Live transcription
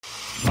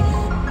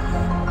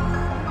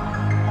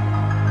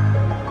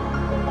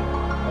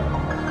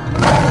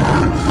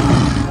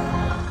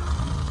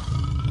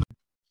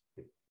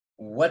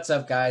What's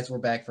up, guys? We're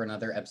back for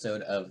another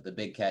episode of the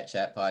Big Cat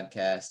Chat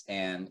podcast.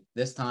 And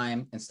this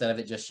time, instead of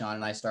it just Sean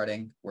and I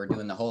starting, we're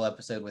doing the whole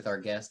episode with our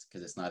guest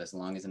because it's not as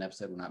long as an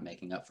episode. We're not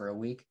making up for a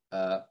week.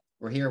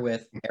 We're here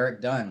with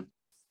Eric Dunn.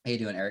 How you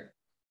doing, Eric?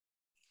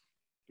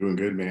 Doing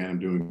good, man. I'm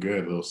doing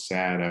good. A little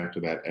sad after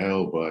that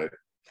L, but,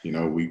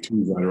 week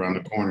 2 is right around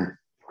the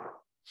corner.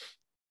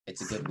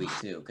 It's a good week,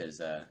 too,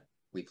 because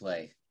we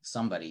play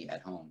somebody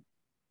at home.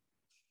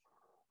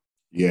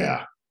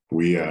 Yeah,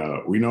 we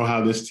know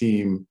how this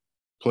team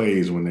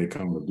plays when they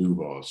come to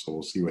Duval, so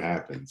we'll see what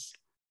happens.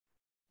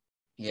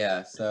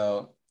 Yeah,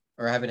 so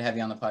we're happy to have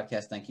you on the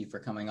podcast. Thank you for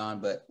coming on,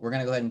 but we're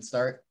going to go ahead and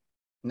start,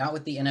 not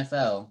with the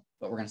NFL,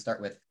 but we're going to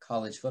start with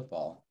college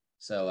football.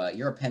 So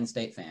you're a Penn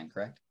State fan,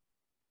 correct?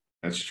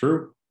 That's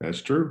true.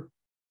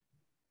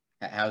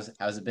 How's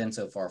it been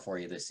so far for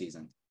you this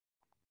season?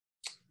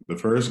 The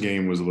first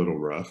game was a little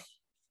rough.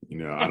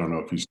 I don't know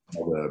if you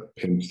saw the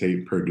Penn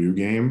State-Purdue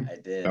game. I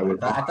did. I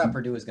thought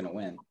Purdue was going to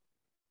win.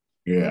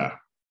 Yeah,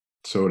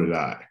 so did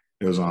I.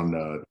 It was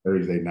on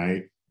Thursday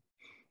night,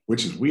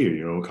 which is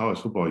weird. College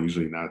football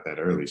usually not that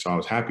early. So I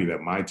was happy that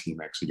my team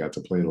actually got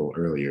to play a little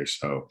earlier.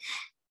 So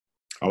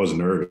I was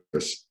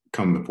nervous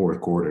come the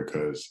fourth quarter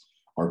because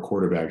our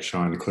quarterback,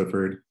 Sean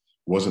Clifford,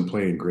 wasn't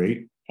playing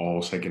great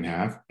all second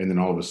half. And then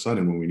all of a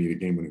sudden, when we need a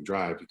game-winning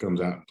drive, he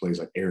comes out and plays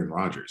like Aaron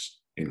Rodgers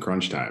in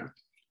crunch time.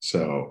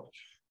 So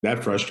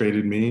that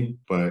frustrated me.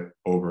 But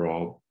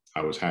overall,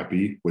 I was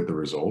happy with the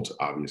result,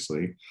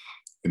 obviously.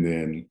 And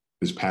then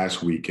this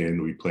past weekend,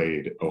 we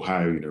played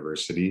Ohio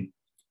University.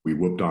 We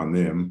whooped on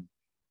them.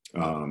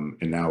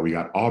 And now we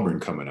got Auburn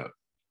coming up.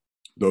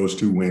 Those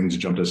 2 wins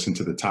jumped us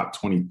into the top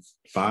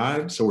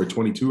 25. So we're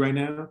 22 right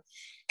now.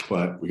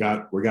 But we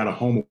got a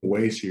home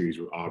away series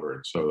with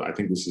Auburn. So I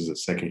think this is the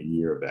second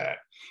year of that.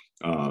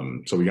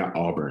 So we got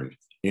Auburn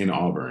in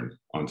Auburn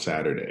on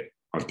Saturday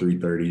on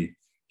 3:30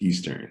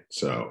 Eastern.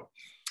 So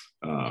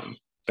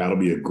that'll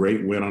be a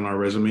great win on our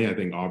resume. I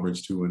think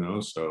Auburn's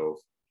 2-0. So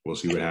we'll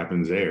see what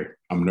happens there.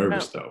 I'm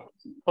nervous, though.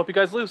 Hope you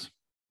guys lose.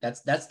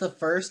 That's the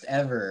first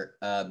ever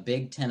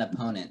Big Ten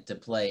opponent to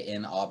play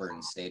in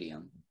Auburn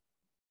Stadium.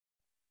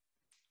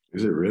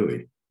 Is it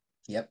really?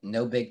 Yep.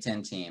 No Big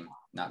Ten team.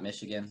 Not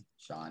Michigan,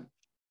 Sean.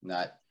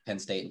 Not Penn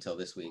State until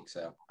this week.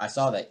 So I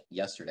saw that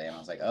yesterday, and I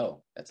was like,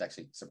 oh, that's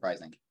actually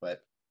surprising.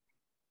 But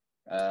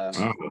I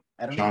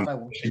don't know if I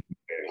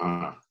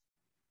will.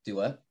 Do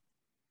what?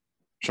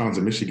 Sean's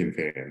a Michigan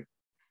fan.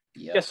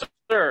 Yep. Yes,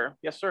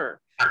 sir.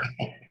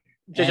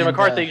 JJ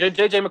McCarthy.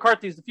 JJ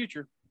McCarthy's the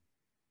future.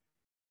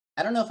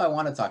 I don't know if I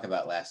want to talk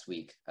about last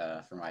week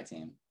for my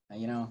team.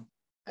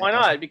 Why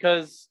not?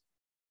 Because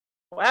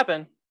what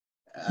happened?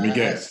 Let me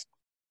guess.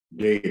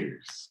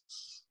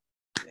 Gators.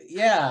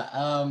 Yeah.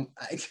 I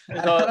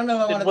don't know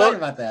if I want to talk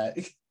about that.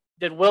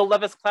 Did Will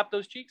Levis clap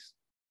those cheeks?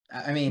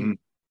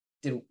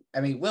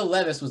 Will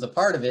Levis was a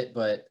part of it,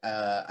 but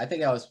I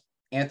think that was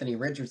Anthony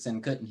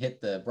Richardson couldn't hit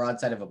the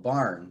broadside of a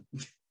barn.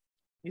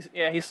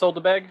 He sold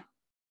the bag.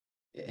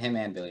 Him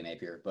and Billy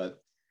Napier,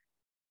 but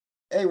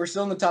hey, we're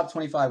still in the top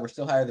 25. We're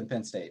still higher than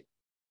Penn State.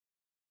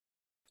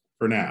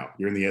 For now,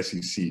 you're in the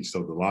SEC,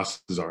 so the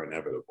losses are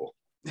inevitable.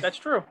 That's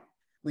true.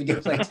 We do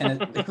play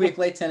Tennessee. We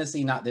play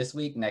Tennessee not this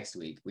week, next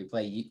week. We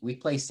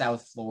play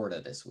South Florida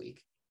this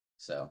week.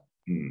 So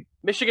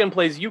Michigan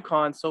plays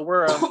UConn, so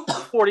we're a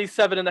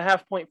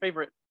 47.5-point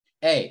favorite.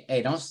 Hey,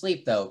 don't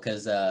sleep though,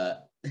 because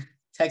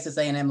Texas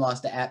A&M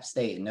lost to App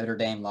State and Notre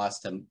Dame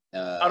lost to.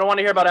 I don't want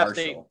to hear about App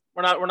State.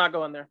 We're not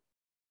going there.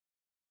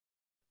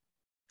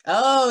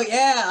 Oh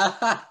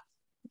yeah.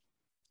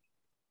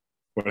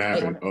 What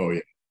happened? Oh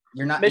yeah.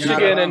 You're not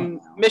Michigan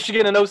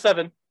in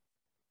 07.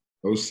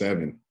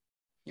 07.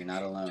 You're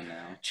not alone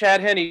now.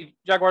 Chad Henne,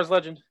 Jaguars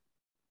legend.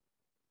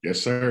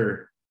 Yes,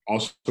 sir.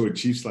 Also a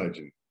Chiefs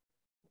legend.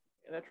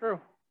 Yeah, that's true.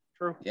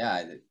 True.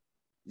 Yeah.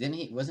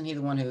 Wasn't he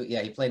the one who,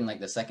 he played in like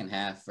the second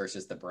half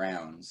versus the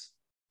Browns,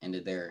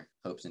 ended their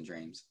hopes and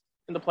dreams.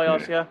 In the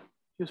playoffs, yeah.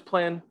 He was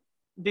playing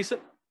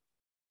decent.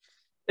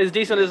 As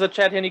decent as a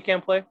Chad Henne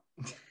can play.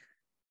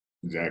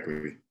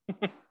 Exactly.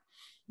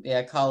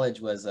 Yeah, college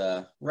was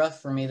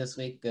rough for me this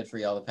week. Good for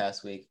y'all the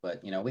past week.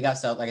 But, we got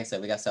South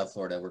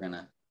Florida. We're going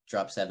to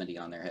drop 70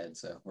 on their head,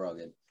 so we're all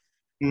good.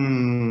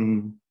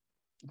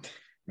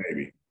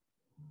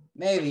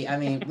 Maybe. I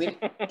mean,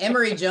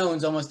 Emory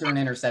Jones almost threw an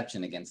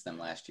interception against them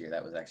last year.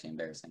 That was actually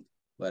embarrassing.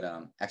 But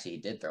actually, he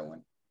did throw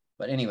one.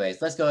 But anyways,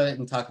 let's go ahead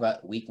and talk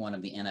about week 1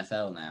 of the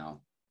NFL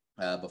now.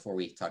 Before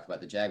we talk about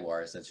the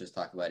Jaguars, let's just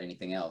talk about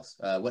anything else.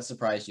 What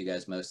surprised you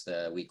guys most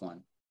week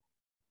 1?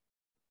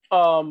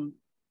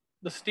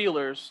 The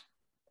Steelers.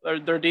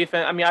 Their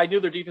defense. I mean, I knew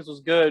their defense was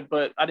good,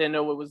 but I didn't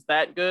know it was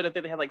that good. I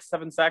think they had like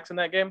 7 sacks in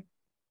that game.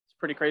 It's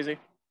pretty crazy.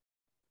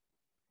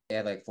 They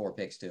had like 4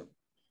 picks too.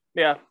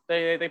 Yeah,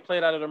 they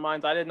played out of their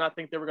minds. I did not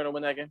think they were going to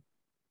win that game.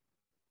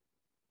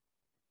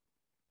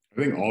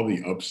 I think all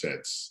the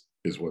upsets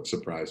is what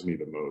surprised me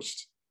the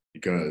most,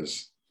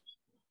 because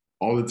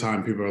all the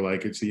time people are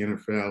like, it's the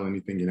NFL,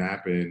 anything can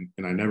happen.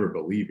 And I never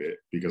believe it,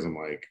 because I'm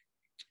like,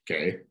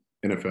 okay,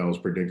 NFL is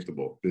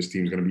predictable. This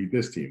team's going to beat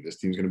this team. This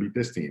team's going to beat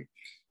this team.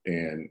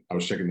 And I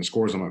was checking the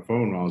scores on my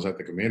phone when I was at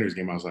the Commanders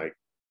game. I was like,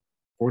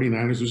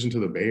 49ers losing to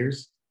the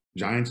Bears,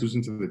 Giants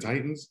losing to the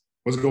Titans.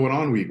 What's going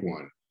on week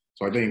 1?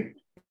 So I think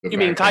you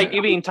mean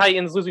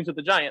Titans losing to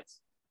the Giants?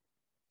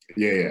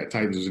 Yeah,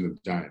 Titans losing to the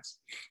Giants.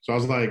 So I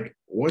was like,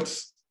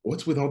 what's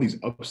with all these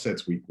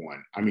upsets week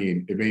 1? I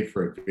mean, it made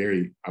for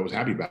I was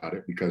happy about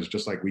it because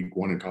just like week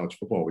 1 in college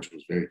football, which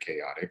was very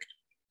chaotic,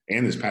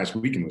 and this past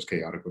weekend was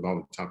chaotic with all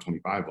the top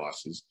 25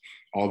 losses,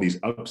 all these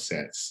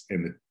upsets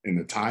in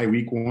the tie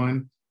week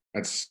 1,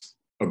 that's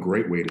a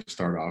great way to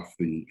start off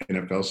the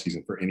NFL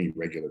season for any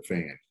regular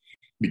fan.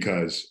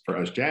 Because for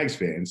us Jags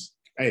fans,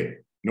 hey,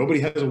 nobody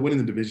has a win in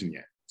the division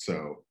yet.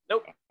 So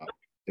nope.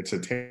 It's a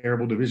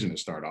terrible division to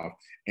start off.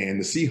 And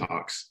the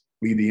Seahawks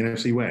lead the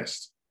NFC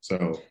West.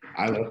 So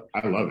I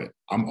love it.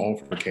 I'm all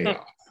for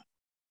chaos.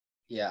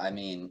 Yeah, I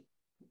mean,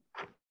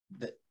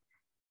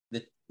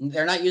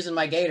 they're not using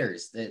my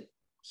Gators.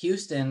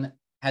 Houston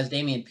has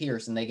Dameon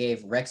Pierce, and they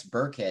gave Rex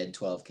Burkhead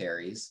 12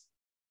 carries.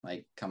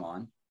 Like, come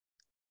on.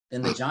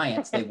 Then the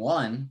Giants, they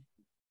won.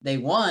 They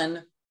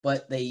won,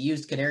 but they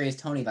used Kadarius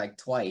Toney like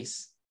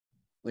twice,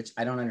 which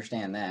I don't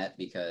understand that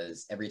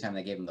because every time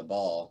they gave him the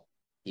ball,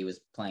 he was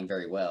playing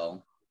very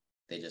well.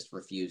 They just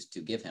refused to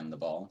give him the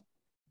ball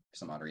for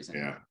some odd reason.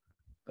 Yeah.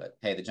 But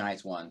hey, the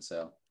Giants won,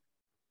 so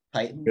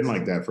Titans. Been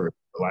like that for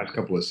the last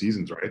couple of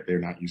seasons, right? They're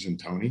not using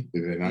Toney.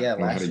 Did they not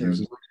know how to use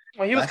him?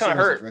 Well, he was kind of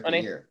hurt.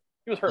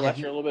 He was hurt last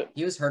year a little bit.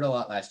 He was hurt a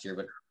lot last year,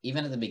 but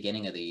even at the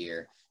beginning of the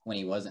year, when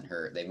he wasn't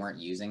hurt, they weren't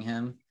using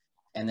him.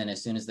 And then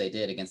as soon as they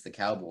did against the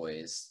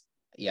Cowboys,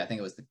 I think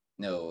it was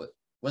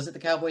was it the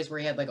Cowboys where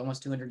he had like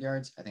almost 200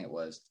 yards? I think it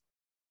was.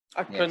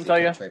 I couldn't tell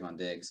you. Trayvon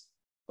Diggs,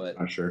 but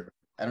not sure.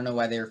 I don't know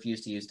why they refuse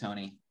to use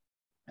Toney.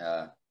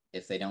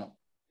 Just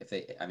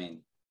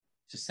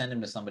send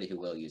him to somebody who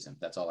will use him.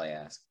 That's all I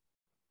ask.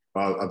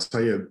 I'll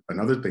tell you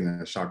another thing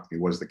that shocked me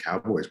was the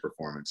Cowboys'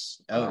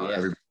 performance. Oh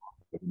yeah.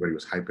 Everybody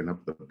was hyping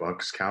up the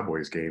Bucs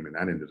Cowboys game, and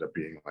that ended up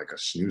being like a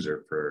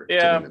snoozer for.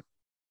 Yeah.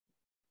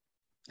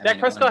 Dak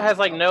Prescott has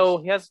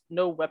he has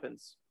no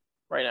weapons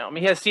right now. I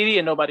mean, he has CD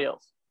and nobody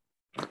else.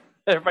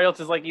 Everybody else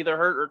is like either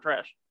hurt or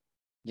trash.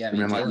 Yeah,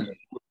 I mean,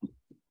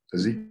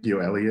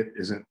 Ezekiel Elliott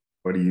isn't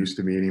what he used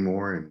to be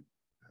anymore, and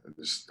I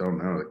just don't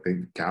know. I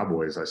think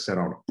Cowboys. I said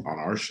on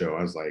our show,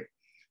 I was like,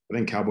 I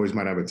think Cowboys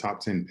might have a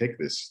top 10 pick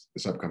this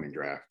upcoming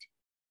draft.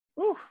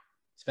 Ooh.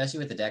 Especially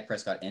with the Dak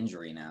Prescott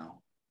injury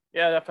now.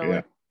 Yeah,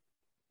 definitely.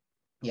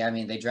 Yeah, I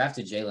mean, they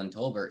drafted Jalen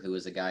Tolbert, who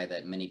was a guy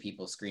that many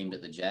people screamed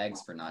at the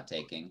Jags for not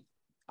taking.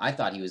 I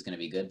thought he was going to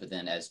be good, but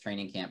then as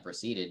training camp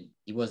proceeded,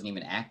 he wasn't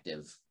even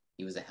active.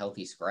 He was a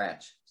healthy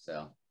scratch.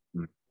 So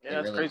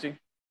yeah, that's crazy.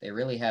 They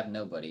really have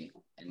nobody,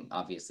 and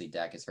obviously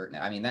Dak is hurt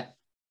now. I mean,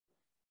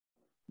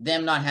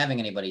 them not having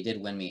anybody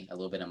did win me a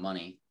little bit of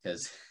money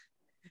because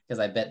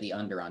I bet the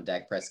under on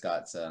Dak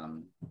Prescott's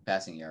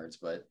passing yards.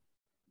 But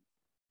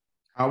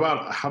how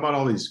about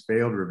all these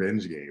failed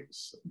revenge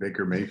games?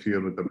 Baker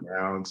Mayfield with the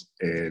Browns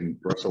and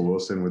Russell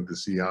Wilson with the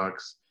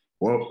Seahawks.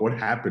 What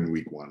happened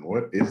week 1?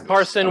 What is this?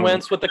 Carson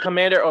Wentz with the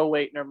Commander? Oh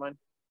wait, never mind.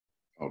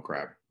 Oh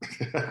crap.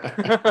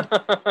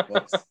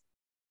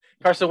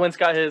 Carson Wentz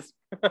got his.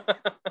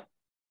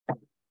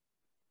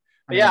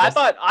 I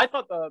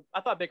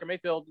thought Baker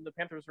Mayfield and the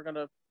Panthers were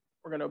gonna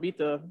beat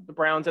the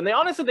Browns, and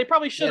they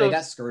probably should have. They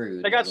got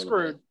screwed. They got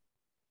screwed.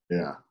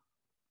 Yeah.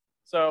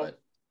 So.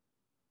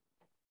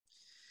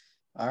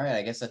 All right,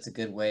 I guess that's a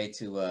good way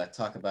to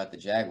talk about the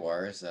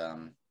Jaguars.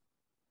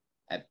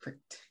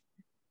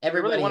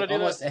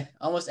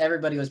 Almost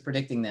everybody was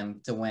predicting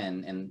them to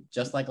win, and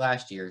just like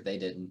last year, they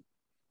didn't.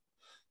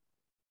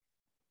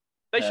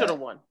 They should have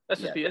won.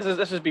 Let's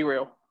just be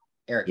real.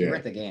 Eric, you were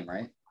at the game,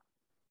 right?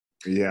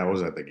 Yeah, I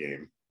was at the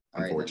game.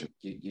 All right,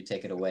 you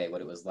take it away.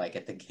 What it was like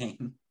at the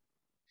game.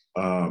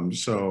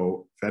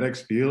 So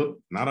FedEx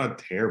Field, not a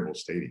terrible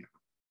stadium.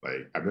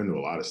 Like I've been to a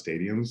lot of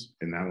stadiums,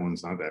 and that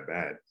one's not that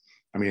bad.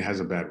 I mean, it has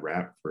a bad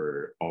rap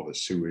for all the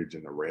sewage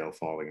and the rail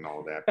falling and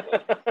all that.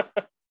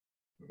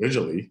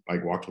 Visually,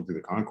 like walking through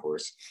the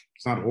concourse,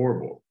 it's not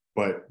horrible,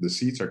 but the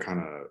seats are kind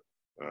of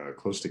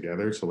close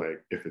together. So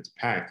like if it's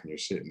packed and you're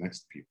sitting next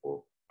to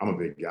people, I'm a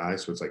big guy,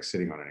 so it's like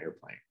sitting on an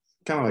airplane.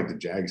 Kind of like the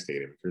Jag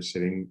Stadium. If you're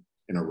sitting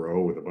in a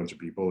row with a bunch of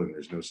people and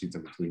there's no seats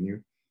in between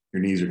you,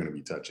 your knees are going to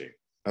be touching.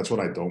 That's what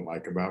I don't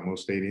like about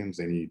most stadiums.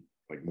 They need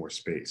like more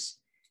space.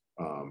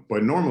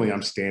 But normally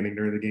I'm standing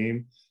during the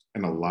game,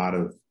 and a lot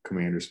of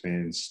Commanders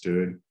fans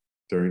stood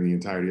during the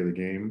entirety of the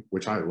game,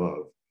 which I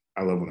love.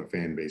 I love when a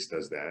fan base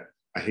does that.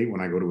 I hate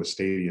when I go to a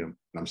stadium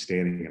and I'm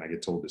standing and I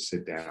get told to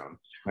sit down.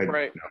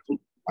 Right.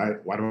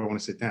 Why do I want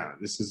to sit down?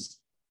 This is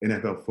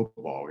NFL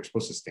football. You're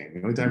supposed to stand.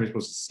 The only time you're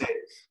supposed to sit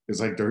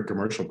is like during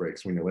commercial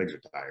breaks when your legs are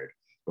tired.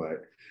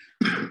 But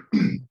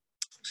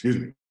excuse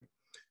me.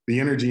 The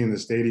energy in the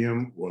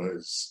stadium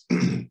was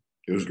it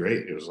was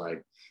great. It was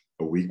like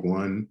a week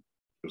 1.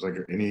 It was like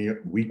any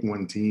week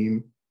 1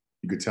 team.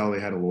 You could tell they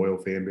had a loyal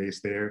fan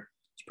base there.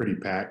 It's pretty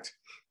packed.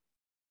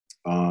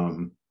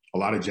 A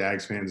lot of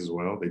Jags fans as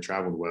well. They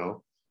traveled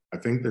well. I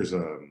think there's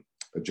a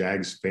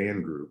Jags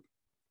fan group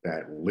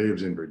that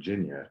lives in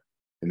Virginia,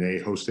 and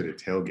they hosted a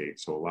tailgate,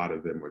 so a lot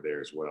of them were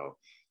there as well.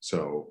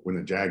 So when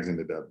the Jags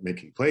ended up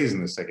making plays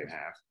in the second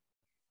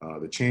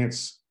half, the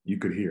chants, you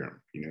could hear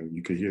them.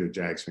 You could hear the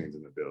Jags fans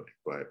in the building.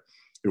 But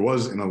it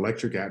was an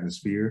electric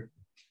atmosphere.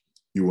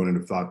 You wouldn't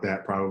have thought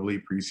that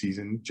probably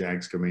preseason,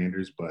 Jags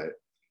Commanders, but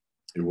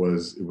it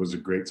was a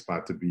great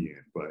spot to be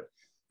in. But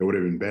it would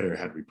have been better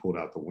had we pulled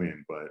out the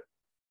win. But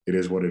it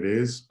is what it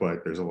is.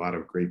 But there's a lot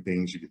of great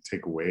things you could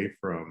take away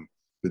from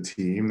the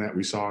team that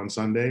we saw on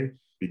Sunday,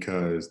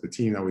 because the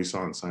team that we saw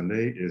on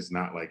Sunday is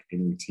not like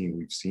any team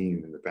we've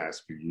seen in the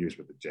past few years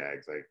with the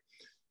Jags. Like,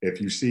 if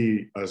you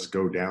see us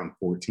go down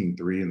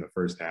 14-3 in the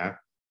first half,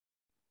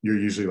 you're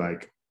usually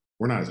like,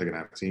 we're not a second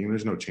half team.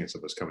 There's no chance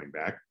of us coming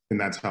back. And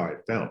that's how I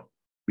felt,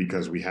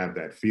 because we have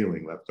that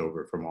feeling left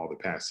over from all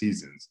the past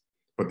seasons.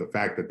 But the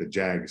fact that the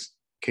Jags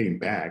came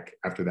back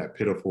after that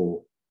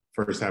pitiful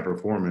first half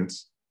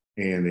performance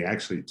and they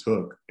actually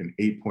took an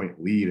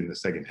 8-point lead in the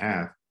second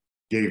half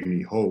gave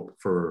me hope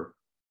for,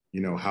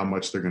 how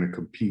much they're going to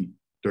compete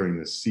during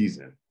this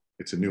season.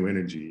 It's a new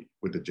energy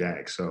with the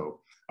Jags.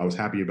 So I was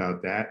happy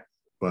about that,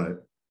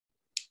 but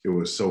it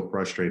was so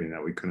frustrating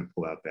that we couldn't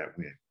pull out that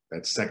win.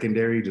 That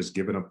secondary, just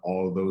giving up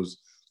all of those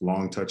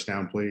long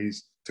touchdown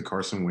plays to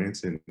Carson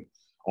Wentz and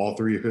all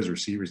three of his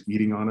receivers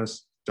eating on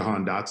us.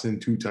 Jahan Dotson,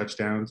 2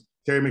 touchdowns.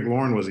 Terry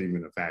McLaurin wasn't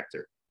even a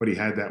factor, but he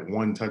had that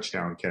 1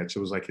 touchdown catch. It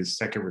was like his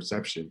second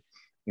reception,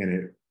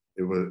 and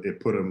it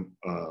put him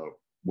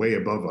way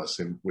above us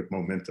and with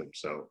momentum.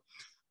 So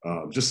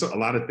just a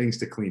lot of things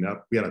to clean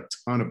up. We had a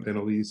ton of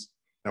penalties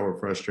that were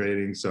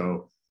frustrating.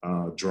 So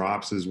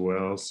drops as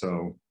well.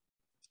 So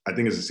I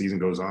think as the season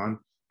goes on,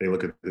 they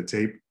look at the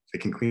tape, they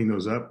can clean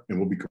those up, and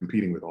we'll be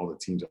competing with all the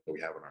teams that we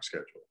have on our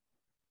schedule.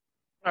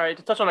 All right,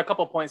 to touch on a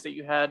couple points that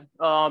you had.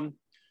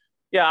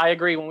 Yeah, I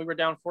agree. When we were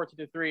down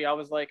 14-3, I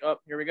was like, oh,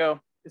 here we go.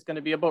 It's going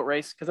to be a boat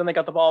race. Because then they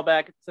got the ball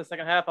back. It's the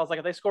second half. I was like,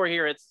 if they score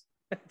here,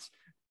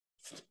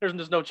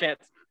 there's no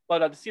chance.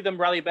 But to see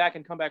them rally back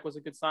and come back was a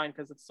good sign,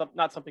 because it's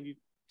not something you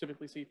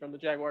typically see from the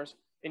Jaguars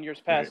in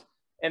years past. Right.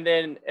 And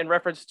then in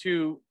reference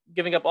to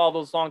giving up all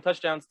those long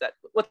touchdowns,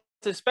 what's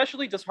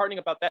especially disheartening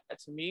about that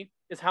to me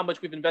is how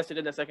much we've invested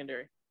in the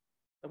secondary.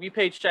 We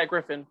paid Shaq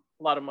Griffin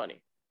a lot of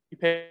money. You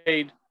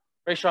paid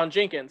Rayshawn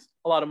Jenkins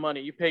a lot of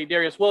money. You paid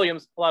Darius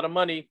Williams a lot of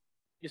money.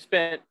 You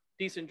spent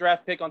decent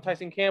draft pick on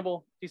Tyson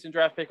Campbell, decent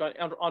draft pick on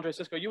Andre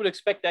Cisco. You would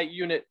expect that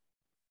unit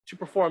to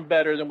perform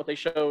better than what they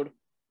showed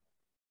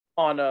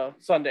on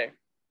Sunday.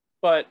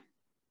 But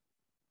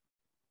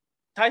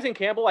Tyson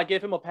Campbell, I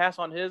gave him a pass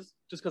on his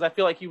just because I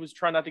feel like he was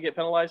trying not to get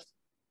penalized,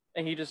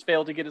 and he just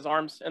failed to get his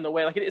arms in the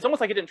way. Like, it's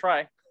almost like he didn't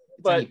try.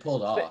 But he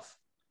pulled off.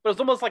 But it's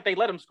almost like they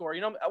let him score.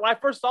 When I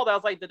first saw that, I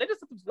was like, did they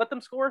just let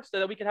them score so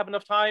that we can have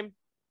enough time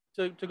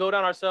to go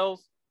down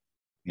ourselves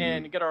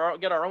and get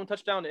our own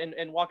touchdown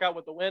and walk out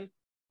with the win?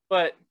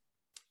 But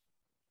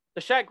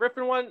the Shaq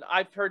Griffin one,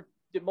 I've heard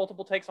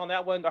multiple takes on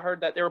that one. I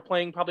heard that they were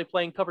probably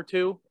playing cover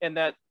 2 and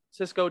that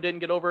Cisco didn't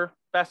get over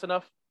fast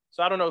enough.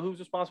 So I don't know whose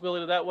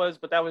responsibility that was,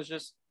 but that was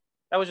just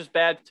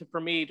bad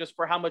for me, just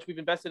for how much we've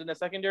invested in the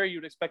secondary.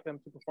 You'd expect them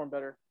to perform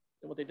better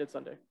than what they did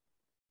Sunday.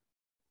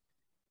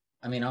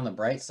 I mean, on the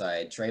bright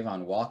side,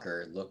 Trayvon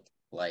Walker looked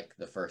like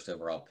the first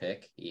overall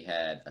pick. He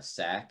had a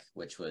sack,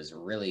 which was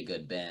really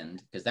good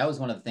bend, because that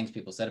was one of the things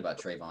people said about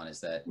Trayvon, is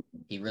that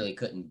he really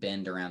couldn't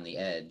bend around the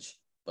edge,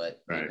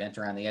 but he bent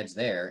around the edge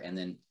there. And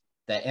then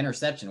that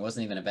interception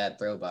wasn't even a bad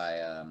throw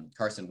by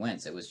Carson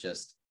Wentz. It was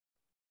just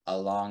a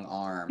long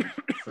arm,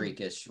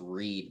 freakish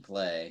read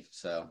play.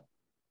 So it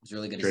was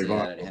really good to see that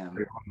out of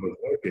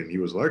him. He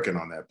was lurking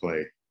on that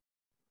play.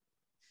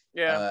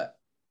 Yeah.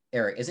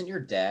 Eric, isn't your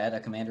dad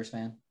a Commanders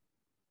fan?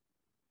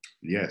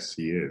 Yes,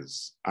 he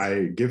is.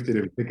 I gifted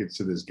him tickets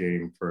to this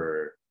game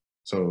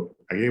so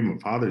I gave him a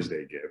Father's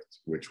Day gift,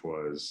 which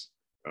was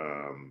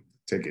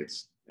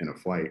tickets and a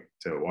flight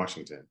to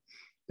Washington.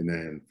 And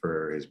then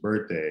for his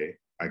birthday,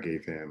 I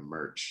gave him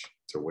merch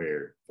to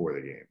wear for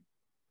the game.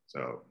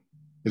 So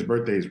his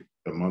birthday is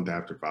a month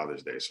after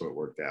Father's Day, so it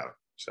worked out.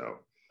 So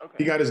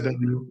He got his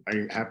W.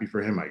 I'm happy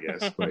for him, I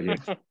guess. But yeah,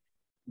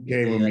 he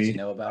came with me. You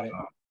know about it?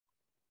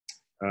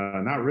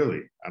 Not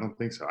really. I don't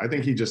think so. I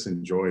think he just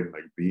enjoyed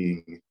like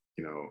being,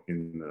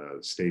 in the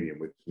stadium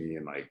with me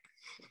and like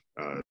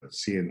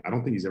seeing. I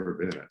don't think he's ever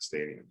been in that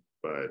stadium,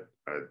 but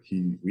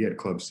we had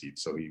club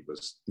seats, so he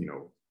was,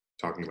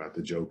 talking about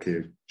the Joe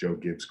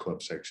Gibbs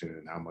club section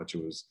and how much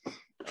it was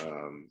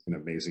an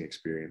amazing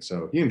experience.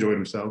 So he enjoyed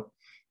himself.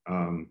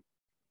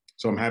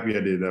 So I'm happy I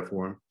did that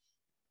for him,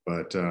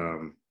 but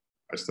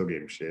I still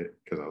gave him shit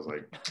because I was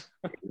like,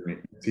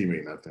 team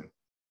ain't nothing.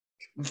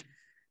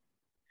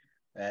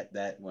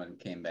 That one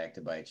came back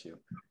to bite you.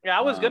 Yeah,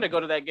 I was going to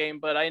go to that game,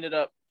 but I ended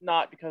up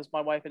not, because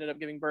my wife ended up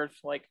giving birth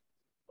like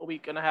a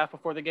week and a half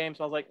before the game.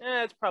 So I was like,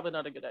 it's probably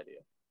not a good idea.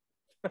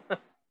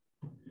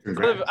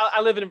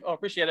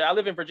 Appreciate it. I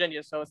live in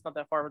Virginia, so it's not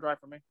that far of a drive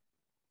for me.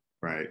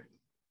 Right.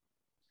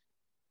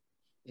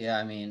 Yeah,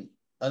 I mean,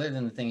 other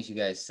than the things you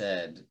guys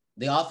said,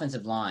 the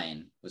offensive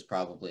line was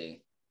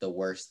probably the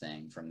worst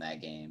thing from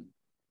that game,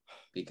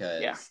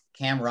 because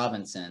Cam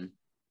Robinson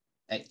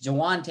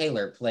Jawan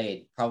Taylor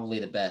played probably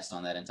the best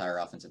on that entire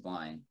offensive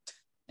line,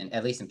 and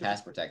at least in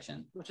pass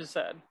protection. Which is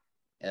sad.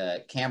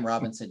 Cam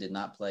Robinson did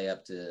not play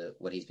up to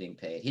what he's being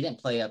paid. He didn't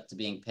play up to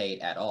being paid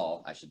at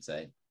all, I should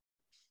say.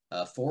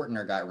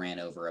 Fortner got ran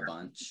over a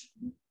bunch.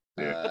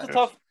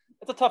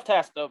 It's a tough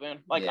task though, man.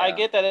 Like I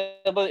get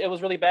that it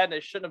was really bad and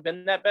it shouldn't have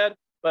been that bad,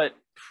 but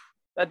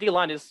that D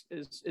line is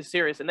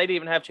serious, and they didn't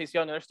even have Chase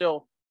Young. They're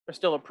still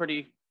a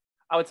pretty,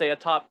 I would say, a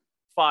top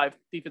 5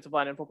 defensive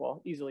line in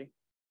football easily.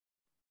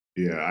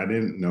 Yeah, I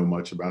didn't know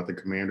much about the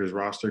Commanders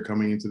roster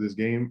coming into this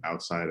game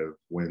outside of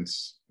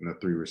Wentz and the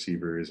 3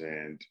 receivers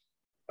and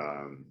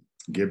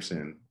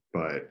Gibson.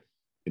 But,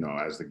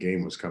 as the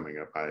game was coming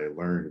up, I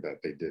learned that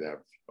they did have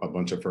a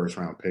bunch of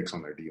first-round picks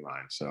on their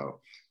D-line. So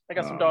they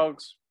got some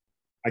dogs.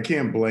 I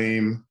can't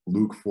blame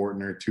Luke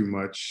Fortner too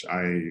much.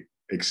 I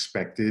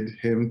expected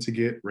him to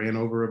get ran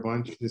over a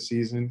bunch this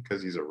season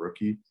because he's a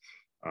rookie.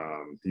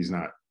 He's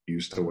not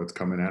used to what's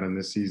coming at him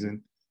this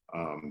season.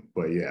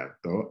 But yeah,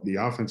 the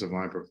offensive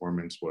line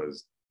performance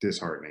was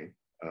disheartening,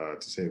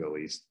 to say the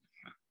least.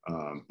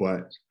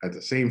 But at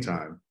the same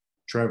time,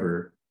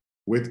 Trevor,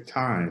 with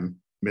time,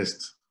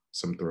 missed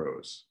some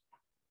throws.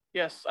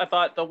 Yes, I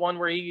thought the one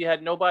where he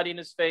had nobody in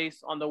his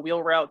face on the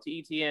wheel route to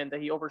ETN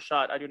that he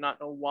overshot. I do not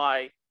know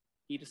why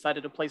he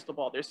decided to place the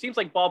ball there. It seems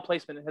like ball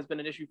placement has been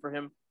an issue for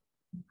him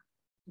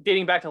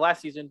dating back to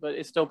last season, but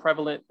it's still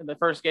prevalent in the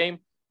first game.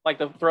 Like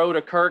the throw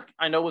to Kirk,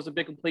 I know was a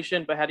big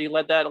completion, but had he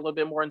led that a little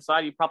bit more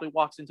inside, he probably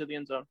walks into the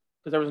end zone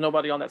because there was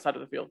nobody on that side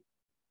of the field.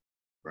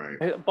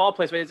 Right. Ball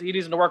placement, he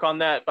needs to work on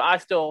that. But I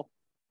still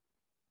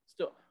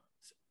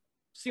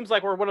seems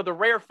like we're one of the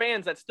rare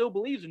fans that still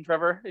believes in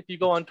Trevor. If you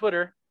go on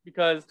Twitter,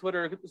 because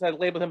Twitter has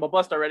labeled him a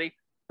bust already.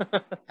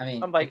 I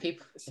mean, I'm like, if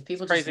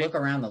people just look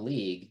around the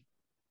league,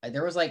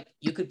 there was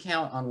you could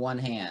count on one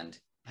hand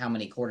how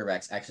many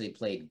quarterbacks actually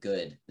played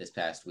good this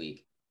past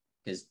week.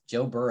 Because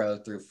Joe Burrow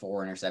threw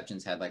 4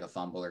 interceptions, had a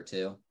fumble or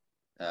 2.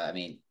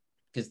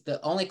 Because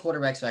the only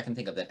quarterbacks I can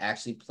think of that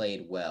actually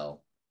played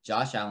well,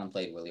 Josh Allen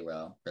played really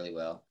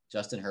well.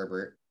 Justin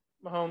Herbert,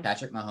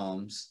 Patrick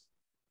Mahomes,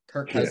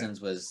 Kirk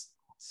Cousins was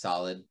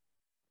solid.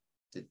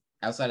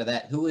 Outside of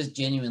that, who was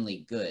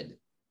genuinely good?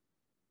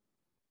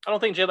 I don't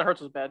think Jalen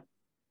Hurts was bad.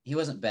 He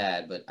wasn't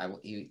bad, but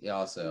he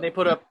also they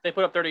put up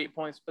 38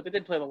 points, but they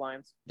did play the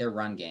Lions. Their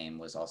run game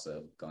was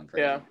also going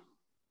crazy. Yeah.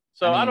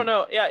 So I don't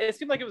know. Yeah, it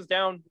seemed like it was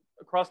down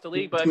across the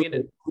league, but I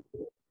mean,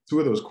 2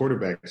 of those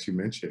quarterbacks you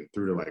mentioned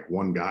threw to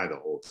one guy the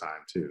whole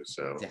time too.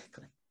 So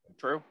exactly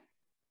true.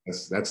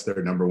 That's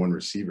their number 1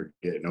 receiver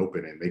getting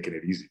open and making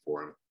it easy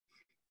for him.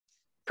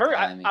 Kirk,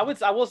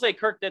 I will say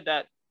Kirk did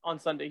that on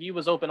Sunday. He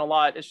was open a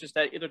lot. It's just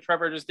that either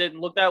Trevor just didn't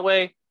look that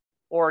way,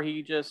 or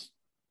he just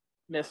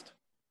missed.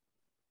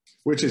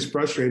 Which is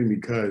frustrating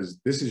because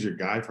this is your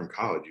guy from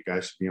college. You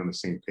guys should be on the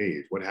same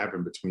page. What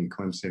happened between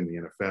Clemson and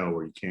the NFL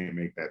where you can't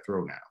make that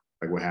throw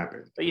now? What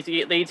happened? The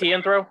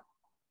ETN throw?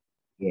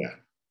 Yeah.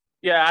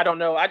 Yeah, I don't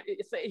know.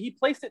 He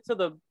placed it to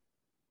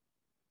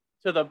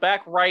the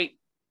back right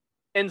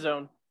end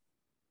zone.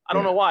 I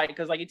don't know why,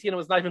 because ETN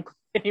was not even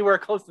anywhere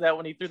close to that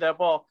when he threw that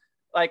ball.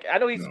 I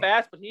know he's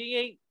fast, but he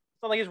ain't.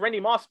 It's not like he's Randy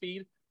Moss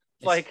speed.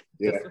 I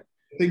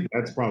think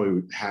that's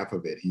probably half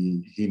of it.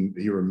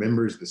 He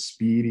remembers the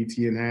speed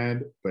ETN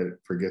had, but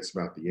forgets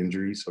about the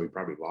injury, so he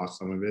probably lost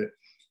some of it.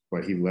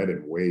 But he led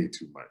him way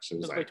too much. It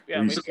was way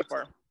too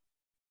far.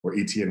 Where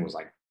ETN was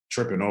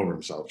tripping over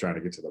himself trying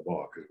to get to the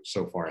ball because it was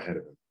so far ahead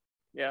of him.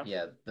 Yeah.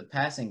 Yeah. The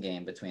passing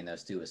game between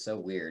those two was so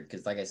weird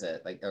because, like I said,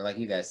 like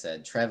you guys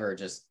said, Trevor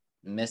just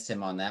missed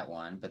him on that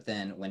one. But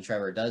then when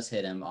Trevor does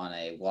hit him on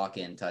a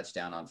walk-in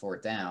touchdown on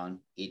 4th down,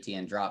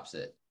 ETN drops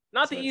it.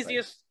 Not the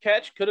easiest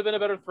catch. Could have been a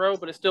better throw,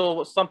 but it's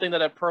still something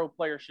that a pro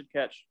player should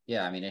catch.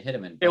 Yeah, I mean, it hit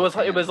him in. It was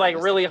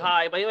really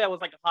high, but it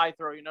was a high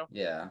throw.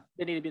 Yeah.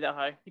 It needed to be that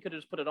high. He could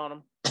have just put it on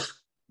him.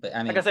 But I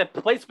mean, like I said,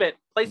 placement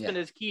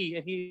is key,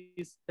 and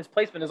his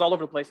placement is all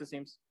over the place. It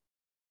seems.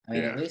 I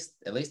mean, at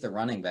least the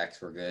running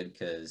backs were good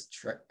because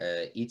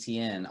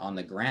ETN on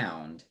the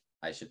ground,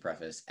 I should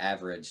preface,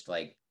 averaged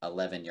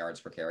 11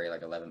 yards per carry,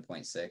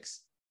 11.6.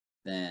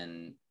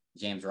 Then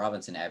James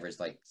Robinson averaged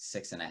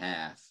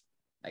 6.5.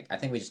 I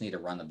think we just need to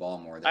run the ball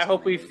more. I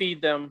hope we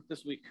feed them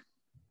this week.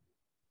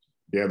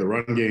 Yeah, the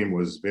run game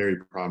was very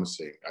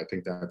promising. I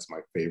think that's my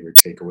favorite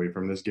takeaway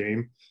from this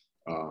game.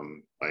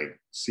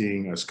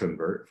 Seeing us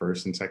convert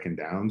 1st and 2nd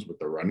downs with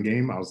the run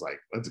game, I was like,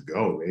 let's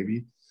go,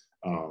 baby.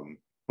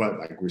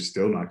 But we're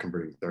still not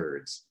converting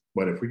 3rds.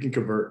 But if we can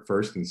convert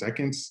 1st and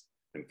 2nds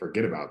and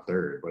forget about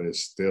 3rd, but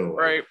it's still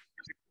right.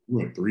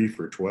 We went 3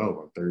 for 12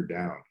 on 3rd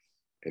down.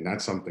 And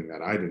that's something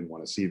that I didn't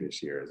want to see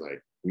this year. Is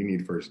we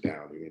need 1st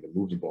down. We need to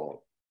move the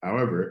ball.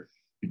 However,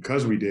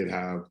 because we did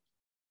have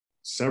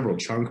several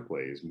chunk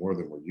plays, more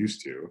than we're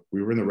used to,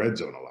 we were in the red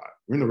zone a lot.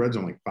 We were in the red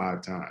zone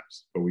 5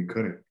 times, but we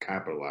couldn't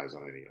capitalize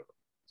on any of them.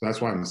 So that's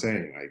why I'm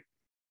saying,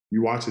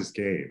 you watch this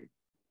game,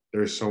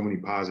 there's so many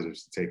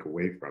positives to take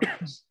away from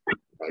us,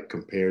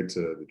 compared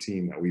to the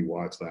team that we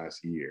watched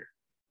last year.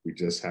 We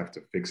just have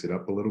to fix it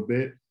up a little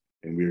bit,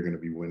 and we're going to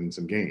be winning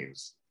some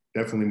games.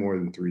 Definitely more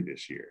than 3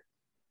 this year.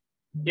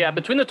 Yeah,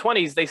 between the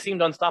 20s, they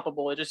seemed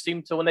unstoppable. It just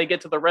seemed to when they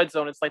get to the red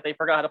zone, it's like they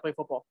forgot how to play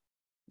football.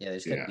 Yeah, they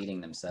just kept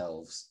beating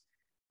themselves.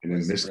 And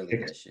then missing really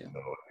kicks.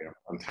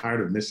 I'm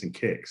tired of missing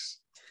kicks.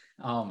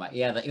 Oh my,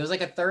 yeah, it was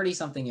like a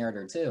 30-something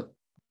yarder too.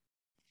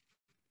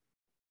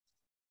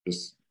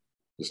 Just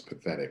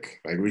pathetic.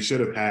 Like we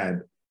should have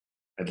had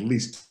at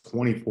least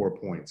 24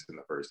 points in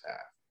the first half.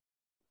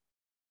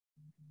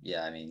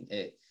 Yeah, I mean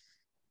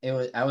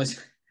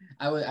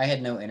I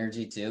had no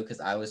energy too because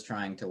I was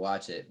trying to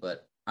watch it,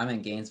 but I'm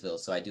in Gainesville,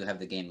 so I do have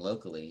the game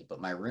locally. But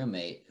my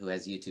roommate who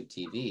has YouTube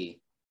TV,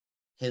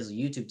 his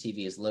YouTube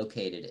TV is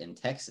located in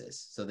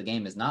Texas, so the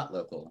game is not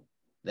local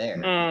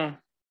there.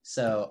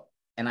 So,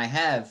 and I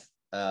have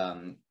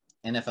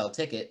NFL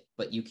Ticket,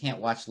 but you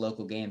can't watch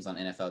local games on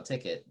NFL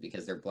Ticket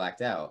because they're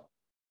blacked out.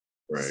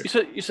 Right.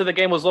 You said the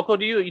game was local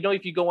to you? You know,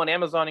 if you go on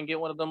Amazon and get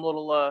one of them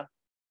little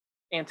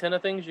antenna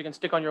things you can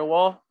stick on your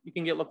wall, you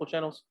can get local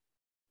channels.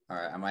 All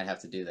right, I might have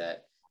to do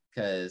that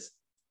because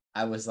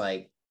I was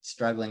like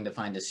struggling to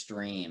find a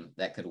stream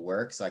that could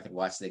work so I could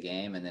watch the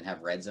game and then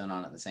have Red Zone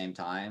on at the same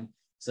time.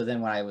 So then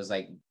when I was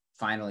like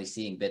finally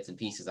seeing bits and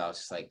pieces, I was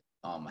just like,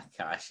 oh my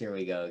gosh, here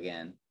we go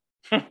again.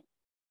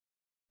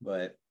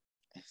 But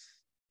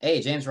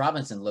hey, James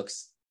Robinson looked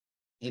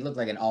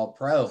like an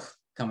all-pro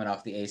coming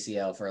off the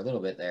ACL for a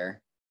little bit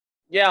there.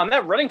 Yeah, on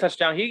that running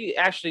touchdown, he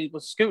actually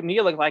was scooting.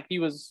 He looked like he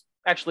was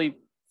actually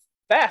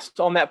fast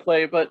on that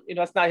play, but you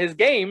know, that's not his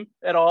game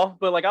at all.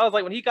 But like I was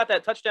like, when he got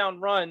that touchdown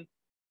run,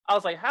 I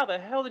was like, how the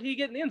hell did he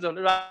get in the end zone?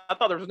 I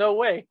thought there was no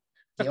way.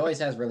 He always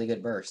has really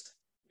good burst.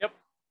 Yep.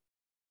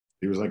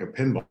 He was like a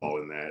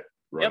pinball in that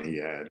run he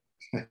had.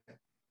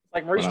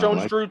 Like Maurice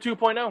Jones-Drew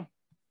 2.0.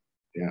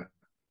 Yeah.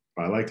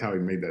 But I liked how he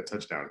made that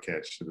touchdown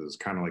catch. It was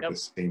kind of like the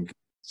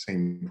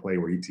same play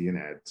where ETN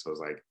had. So I was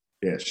like,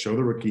 yeah, show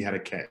the rookie how to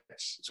catch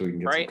so he can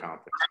get some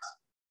confidence.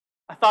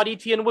 I thought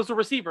ETN was a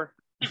receiver.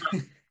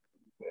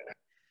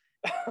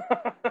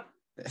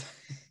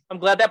 I'm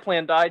glad that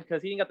plan died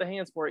because he didn't got the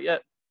hands for it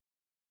yet.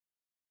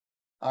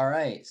 All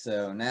right,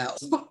 so now,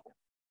 do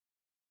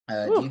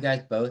you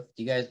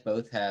guys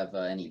both have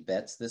any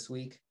bets this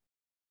week?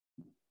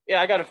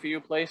 Yeah, I got a few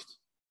placed.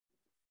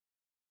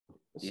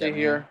 Let's see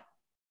here.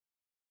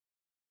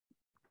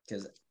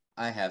 Because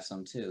I have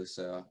some too.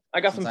 So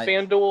I got some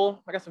FanDuel.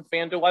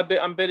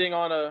 I'm bidding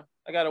on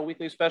I got a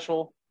weekly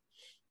special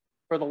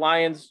for the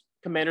Lions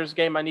Commanders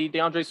game. I need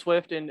DeAndre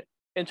Swift and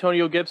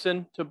Antonio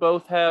Gibson to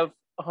both have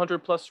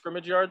 100+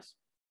 scrimmage yards.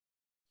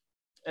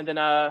 And then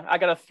I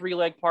got a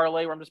 3-leg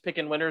parlay where I'm just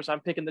picking winners. I'm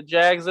picking the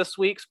Jags this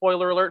week.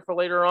 Spoiler alert for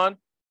later on.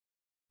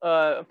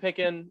 I'm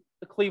picking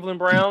the Cleveland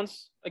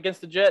Browns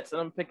against the Jets, and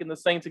I'm picking the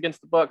Saints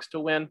against the Bucks to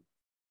win.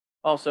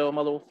 Also,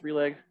 my little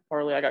 3-leg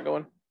parlay I got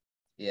going.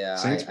 Yeah,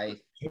 Saints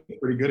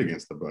pretty good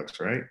against the Bucks,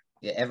 right?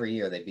 Yeah, every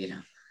year they beat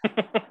them.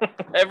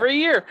 Every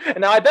year,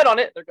 and now I bet on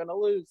it. They're gonna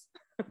lose.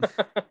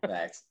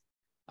 Facts.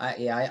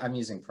 I'm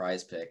using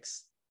Prize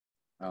Picks.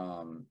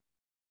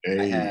 Hey.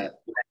 I have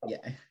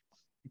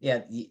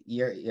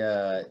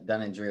your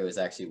Dunn and Drew is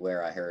actually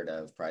where I heard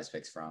of Prize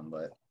Picks from,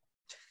 but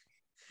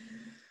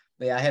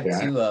yeah, I have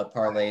two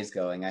parlays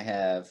going. I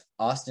have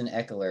Austin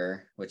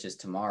Eckler, which is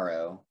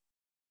tomorrow.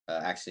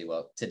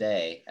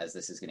 Today, as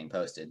this is getting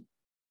posted.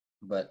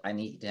 But I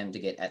need him to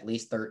get at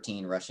least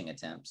 13 rushing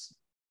attempts.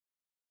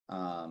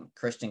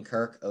 Christian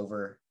Kirk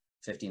over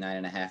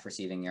 59.5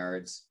 receiving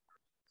yards.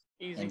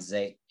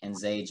 Easy. And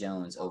Zay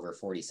Jones over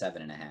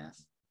 47.5.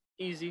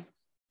 Easy.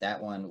 That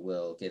one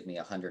will give me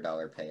 $100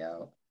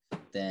 payout.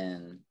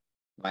 Then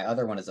my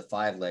other one is a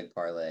 5-leg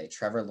parlay.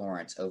 Trevor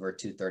Lawrence over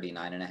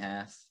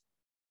 239.5.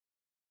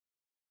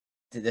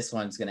 This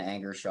one's going to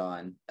anger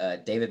Sean.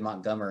 David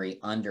Montgomery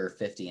under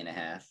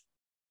 50.5.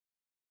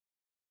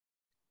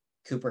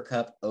 Cooper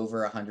Kupp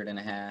over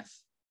 100.5.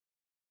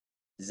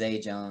 Zay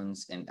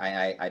Jones, and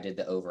I did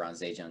the over on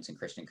Zay Jones and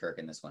Christian Kirk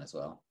in this one as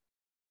well.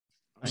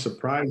 I'm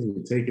surprised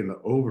you're taking the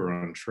over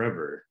on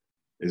Trevor.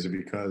 Is it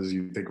because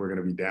you think we're going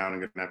to be down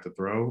and going to have to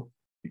throw?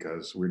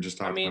 Because we're just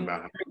talking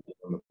about how to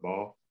throw the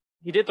ball.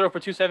 He did throw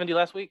for 270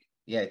 last week.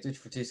 Yeah, he threw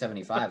for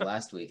 275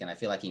 last week, and I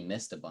feel like he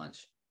missed a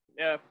bunch.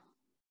 Yeah.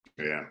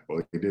 Yeah,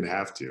 well, he did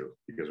have to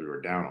because we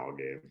were down all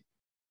game.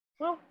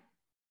 Well,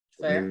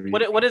 fair.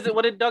 What is it?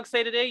 What did Doug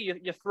say today?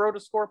 You throw to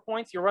score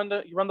points. You run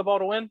the ball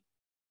to win.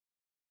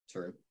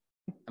 True.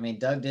 I mean,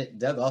 Doug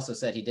also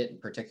said he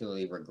didn't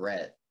particularly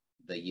regret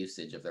the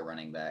usage of the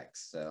running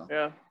backs. So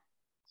yeah.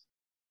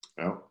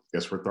 Well,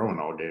 guess we're throwing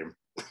all game.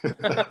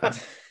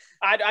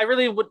 I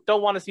really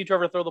don't want to see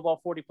Trevor throw the ball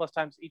 40+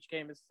 times each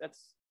game.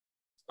 That's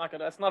not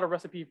good. That's not a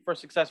recipe for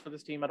success for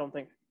this team. I don't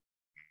think.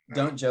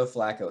 Don't Joe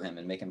Flacco him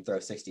and make him throw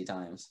 60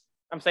 times.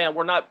 I'm saying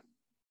we're not.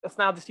 That's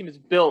not how this team is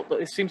built.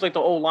 It seems like the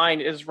O-line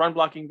is run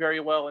blocking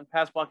very well and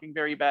pass blocking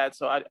very bad.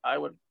 So I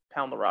would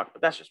pound the rock,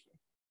 but that's just me.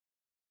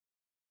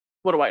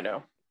 What do I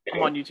know?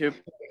 I'm on YouTube.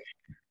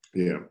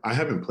 Yeah, I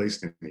haven't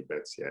placed any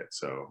bets yet,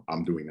 so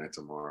I'm doing that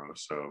tomorrow.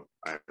 So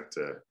I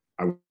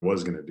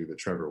was going to do the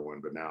Trevor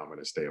one, but now I'm going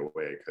to stay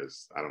away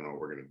because I don't know what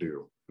we're going to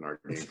do in our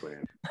game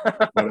plan.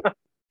 But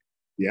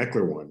the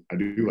Eckler one, I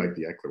do like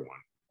the Eckler one.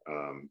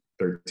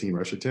 13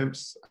 rush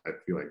attempts. I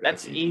feel like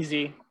That's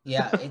easy.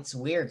 Yeah, it's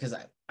weird because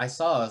I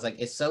saw, I was like,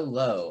 it's so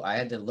low. I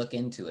had to look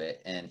into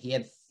it, and he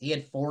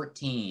had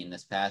 14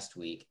 this past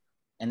week,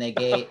 and they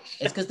gave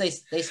it's because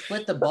they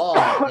split the ball.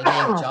 They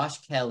gave Josh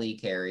Kelly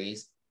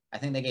carries. I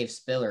think they gave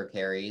Spiller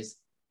carries.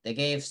 They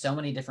gave so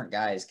many different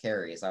guys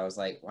carries. I was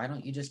like, why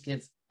don't you just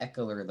give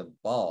Eckler the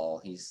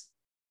ball? He's,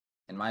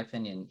 in my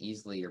opinion,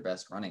 easily your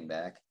best running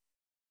back.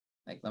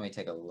 Like, let me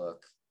take a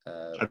look.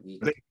 I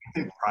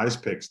think Prize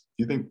Picks. Do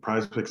you think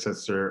Prize Picks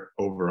sets their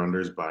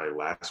over-unders by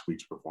last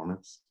week's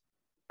performance?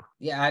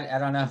 Yeah, I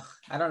don't know.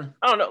 I don't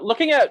know.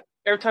 Looking at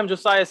every time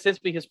Josiah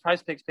Sinsby his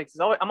Prize Picks,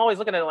 I'm always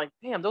looking at it like,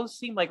 damn, those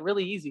seem like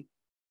really easy.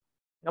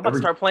 I'm about to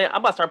start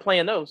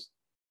playing those.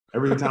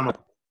 Every time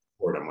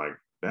I'm like,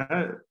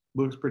 that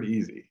looks pretty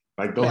easy.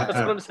 Like, that's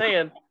what I'm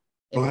saying.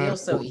 It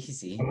feels so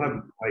easy. They'll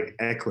have like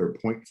Eckler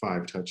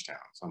 0.5 touchdowns.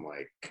 I'm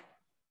like,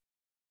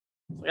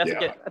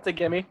 that's a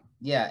gimme.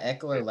 Yeah,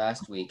 Eckler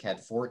last week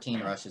had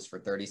 14 rushes for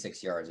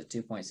 36 yards, a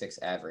 2.6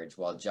 average,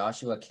 while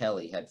Joshua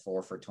Kelly had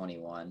 4 for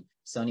 21.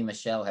 Sony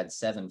Michel had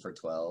 7 for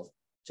 12.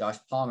 Josh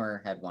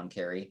Palmer had 1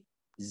 carry.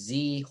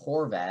 Z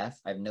Horvath,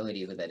 I have no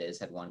idea who that is,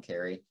 had 1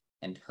 carry.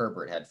 And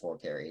Herbert had 4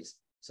 carries.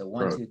 So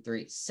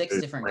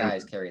 6 different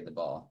guys carried the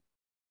ball.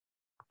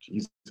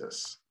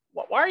 Jesus.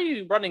 Why are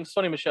you running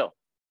Sony Michel?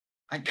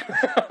 Why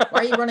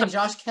are you running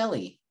Josh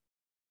Kelly?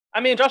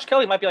 I mean, Josh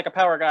Kelly might be like a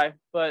power guy,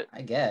 but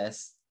I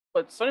guess.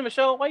 But Sony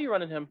Michel, why are you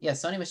running him? Yeah,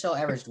 Sony Michel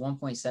averaged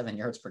 1.7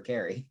 yards per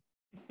carry.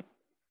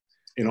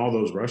 In all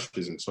those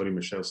rushes, and Sony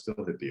Michel still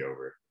hit the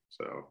over.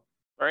 So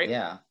right,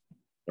 yeah.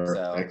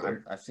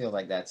 So I feel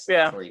like that's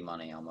free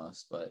money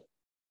almost, but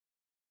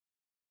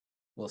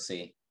we'll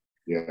see.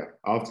 Yeah,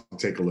 I'll have to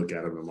take a look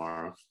at him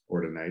tomorrow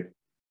or tonight.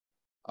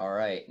 All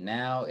right,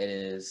 now it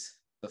is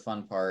the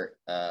fun part,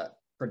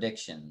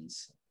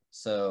 predictions.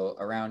 So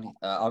around,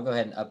 I'll go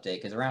ahead and update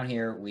because around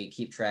here we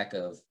keep track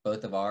of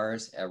both of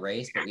ours, a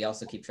race, but we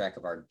also keep track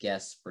of our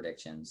guests'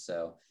 predictions.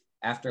 So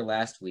after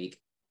last week,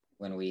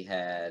 when we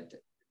had,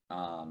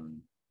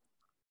 I'm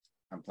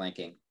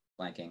blanking.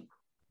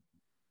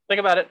 Think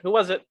about it. Who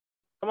was it?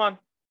 Come on.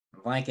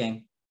 I'm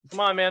blanking. Come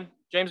on, man.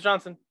 James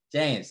Johnson.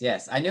 James,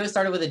 yes. I knew it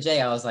started with a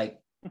J. I was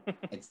like,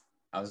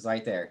 I was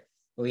right there.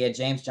 But we had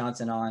James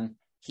Johnson on.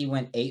 He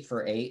went 8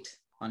 for 8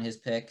 on his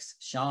picks.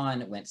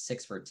 Sean went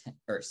 6 for 10,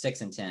 or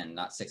 6 and 10,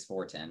 not 6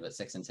 for 10, but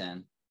 6 and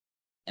 10.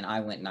 And I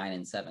went 9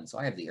 and 7. So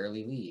I have the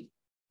early lead.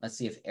 Let's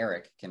see if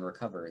Eric can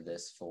recover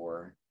this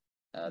for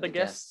the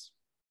guests.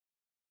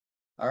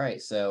 All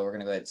right, so we're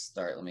gonna go ahead and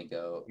start. Let me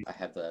go. I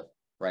have the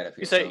right up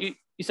here.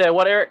 You said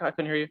what, Eric? I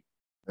couldn't hear you.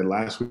 And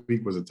last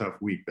week was a tough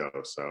week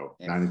though. So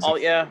 9 and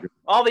 6.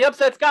 All the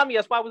upsets got me.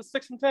 That's why I was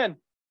 6 and 10.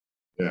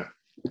 Yeah.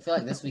 I feel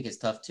like this week is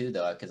tough too,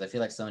 though, because I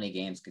feel like so many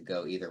games could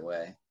go either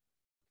way.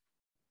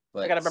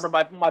 But I gotta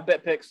remember my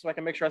bet picks so I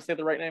can make sure I say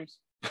the right names.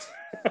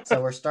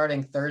 So we're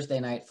starting Thursday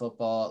night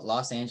football.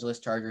 Los Angeles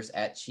Chargers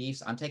at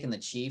Chiefs. I'm taking the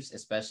Chiefs,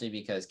 especially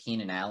because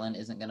Keenan Allen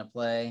isn't going to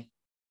play.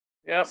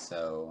 Yep.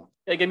 So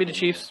yeah, give me the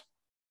Chiefs.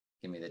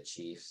 Give me the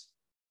Chiefs.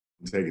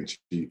 I'm taking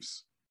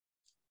Chiefs.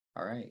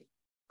 All right,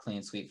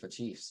 clean sweep for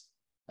Chiefs.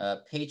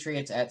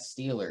 Patriots at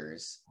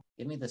Steelers.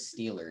 Give me the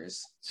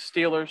Steelers.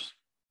 Steelers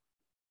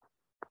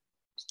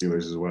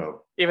as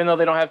well. Even though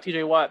they don't have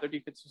TJ Watt, their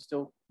defense is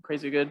still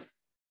crazy good.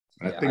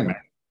 I think Matt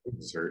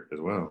is hurt as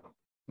well.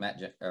 Mac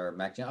Jones.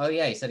 Oh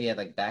yeah, he said he had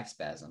like back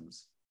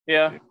spasms.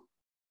 Yeah.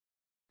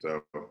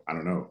 So I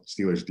don't know.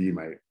 Steelers D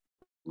might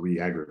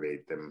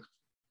re-aggravate them.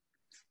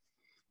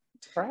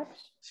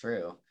 Perhaps.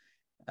 True.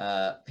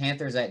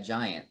 Panthers at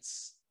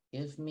Giants.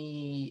 Give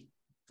me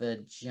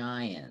the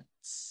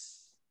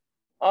Giants.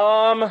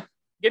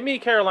 Give me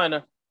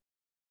Carolina.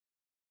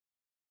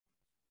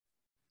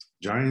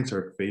 Giants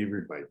are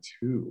favored by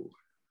 2.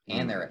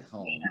 And they're at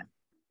home.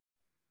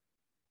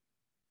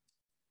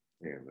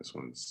 Man, this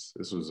was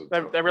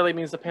that really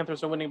means the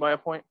Panthers are winning by a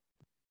point.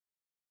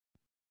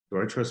 Do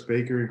I trust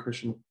Baker and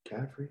Christian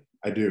McCaffrey?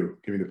 I do.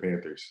 Give me the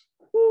Panthers.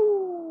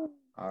 Woo.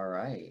 All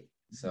right.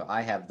 So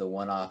I have the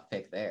one-off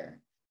pick there.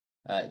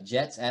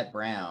 Jets at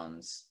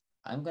Browns.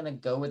 I'm gonna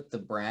go with the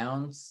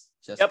Browns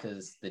just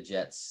because the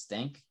Jets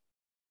stink.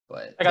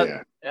 But I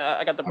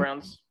got the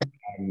Browns.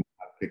 I'm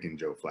not picking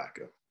Joe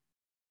Flacco.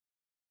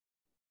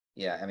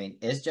 Yeah, I mean,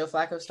 is Joe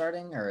Flacco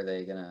starting, or are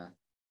they gonna?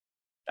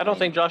 I don't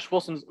think Josh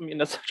Wilson's. I mean,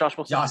 that's Josh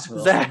Wilson. Josh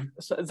Wilson.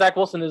 Zach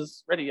Wilson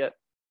is ready yet.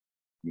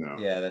 No.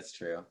 Yeah, that's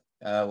true.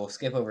 We'll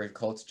skip over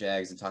Colts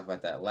Jags and talk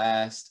about that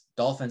last.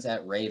 Dolphins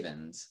at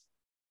Ravens.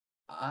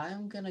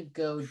 I'm gonna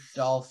go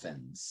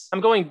Dolphins.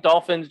 I'm going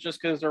Dolphins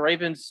just because the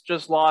Ravens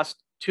just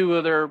lost 2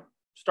 of their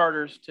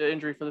starters to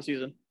injury for the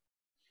season.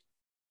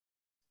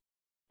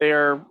 They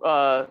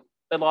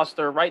lost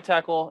their right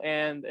tackle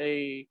and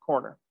a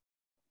corner.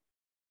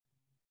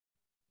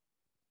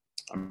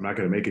 I'm not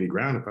going to make any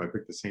ground if I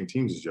pick the same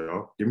teams as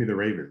y'all. Give me the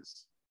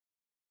Ravens.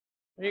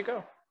 There you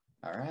go.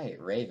 All right,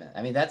 Raven.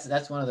 I mean,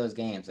 that's one of those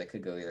games that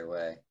could go either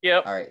way.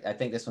 Yep. All right, I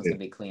think this one's going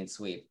to be clean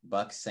sweep.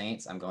 Bucks,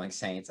 Saints. I'm going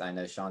Saints. I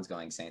know Sean's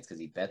going Saints because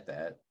he bet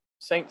that.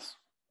 Saints.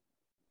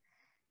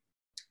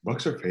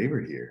 Bucks are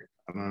favored here.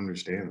 I don't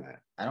understand that.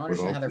 I don't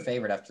understand how they're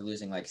favored after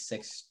losing like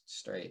 6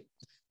 straight.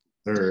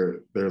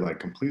 They're like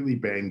completely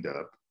banged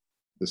up.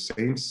 The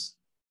Saints,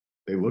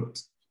 they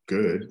looked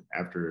good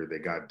after they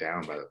got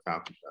down by the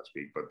Falcons last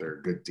week, but they're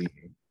a good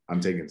team. I'm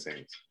taking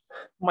Saints.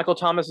 Michael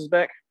Thomas is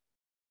back.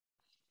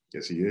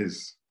 Yes, he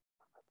is.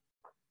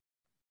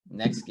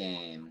 Next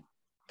game,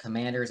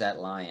 Commanders at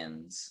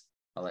Lions.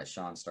 I'll let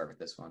Sean start with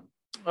this one.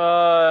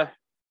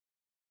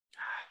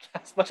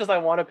 As much as I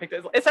want to pick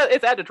this,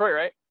 it's at Detroit,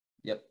 right?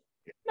 Yep.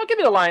 No, give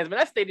me the Lions, man.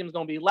 That stadium's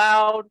gonna be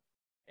loud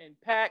and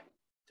packed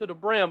to the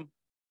brim,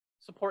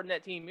 supporting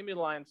that team. Give me the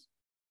Lions.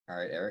 All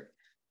right, Eric.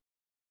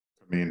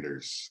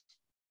 Commanders.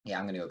 Yeah,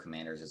 I'm gonna go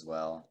Commanders as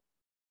well.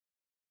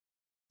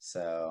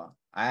 So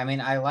I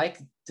mean, I like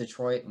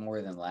Detroit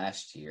more than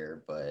last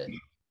year, but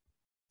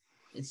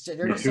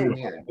they're just so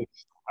weird.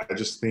 I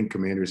just think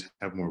Commanders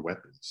have more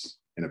weapons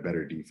and a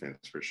better defense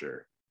for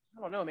sure.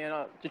 I don't know,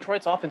 man.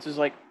 Detroit's offense is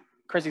like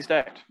crazy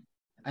stacked.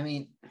 I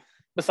mean,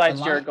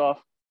 besides Jared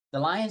Goff, the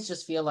Lions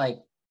just feel like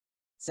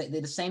they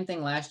did the same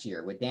thing last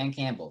year with Dan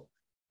Campbell.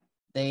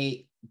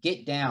 They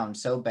get down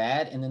so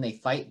bad and then they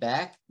fight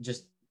back.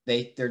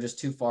 They're just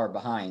too far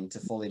behind to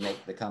fully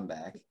make the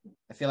comeback.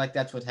 I feel like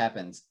that's what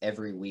happens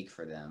every week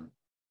for them.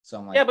 So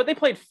I'm like, yeah, but they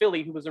played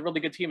Philly, who was a really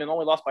good team, and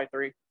only lost by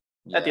 3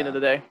 at the end of the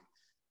day.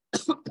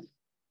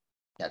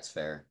 That's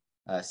fair.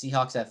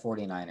 Seahawks at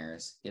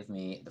 49ers. Give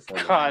me the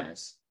 49ers. God.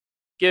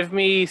 Give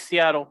me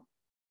Seattle.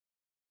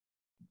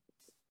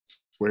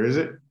 Where is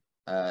it?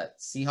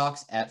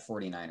 Seahawks at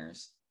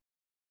 49ers.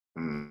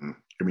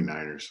 Give me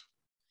Niners.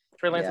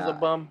 Trey Lance is a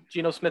bum.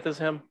 Geno Smith is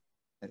him.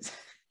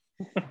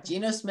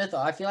 Geno Smith,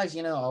 I feel like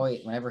Geno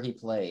always, whenever he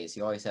plays,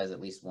 he always has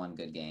at least one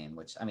good game,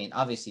 which, I mean,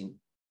 obviously,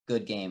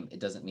 good game, it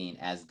doesn't mean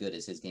as good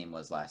as his game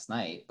was last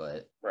night,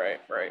 but...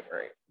 Right.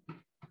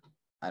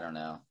 I don't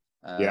know.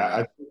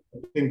 I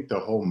think the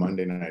whole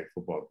Monday Night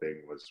Football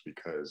thing was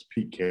because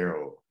Pete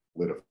Carroll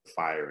lit a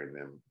fire in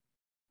them.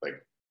 Like,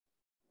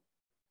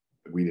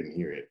 we didn't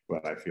hear it,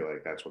 but I feel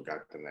like that's what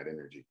got them that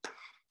energy.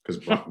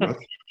 Because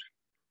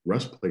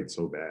Russ played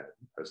so bad.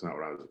 That's not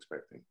what I was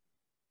expecting.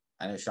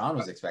 I know Sean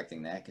was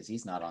expecting that because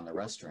he's not on the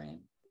Russ train.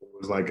 It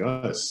was like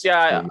us.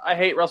 Yeah, I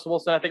hate Russell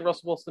Wilson. I think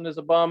Russell Wilson is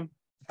a bum.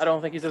 I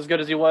don't think he's as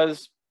good as he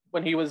was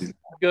when he was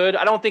good.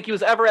 I don't think he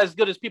was ever as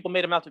good as people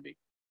made him out to be.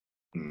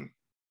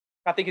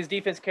 I think his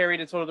defense carried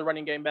and sort of the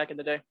running game back in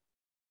the day.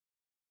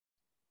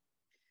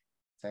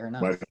 Fair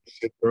enough. But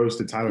it throws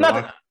to Tyler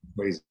Lockett.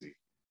 Crazy.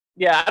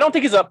 Yeah, I don't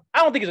think he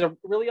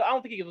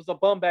was a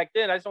bum back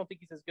then. I just don't think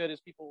he's as good as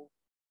people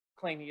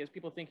claim he is.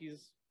 People think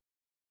he's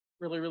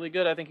really, really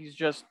good. I think he's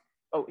just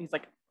he's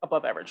like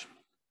above average.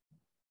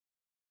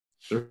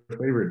 They're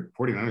favored.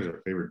 49ers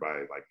are favored by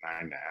like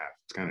 9.5.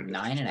 It's kind of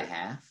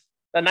 9.5.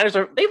 The Niners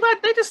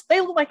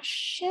they look like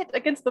shit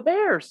against the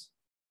Bears.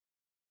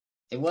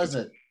 It was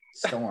a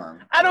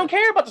storm. I don't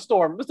care about the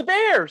storm. It was the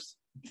Bears.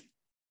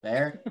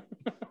 Bear?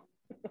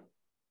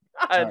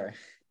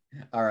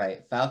 All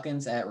right.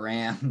 Falcons at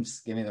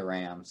Rams. Give me the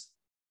Rams.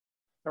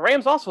 The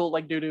Rams also look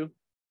like doo-doo.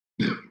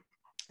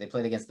 They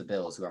played against the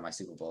Bills, who are my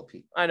Super Bowl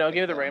people. I know.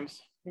 Give me the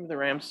Rams. Give me the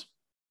Rams.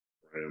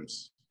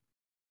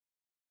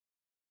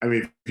 I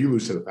mean, if you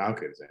lose to the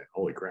Falcons, then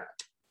holy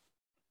crap.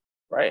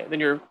 Right.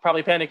 Then you're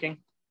probably panicking.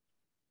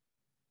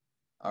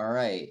 All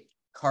right.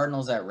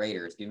 Cardinals at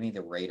Raiders. Give me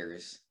the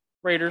Raiders.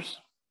 Raiders.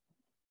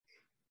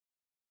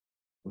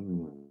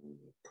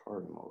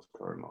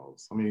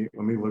 Cardinals. Let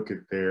me look at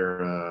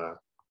their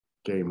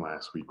game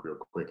last week real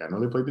quick. I know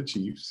they played the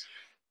Chiefs.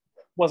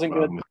 Wasn't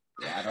good.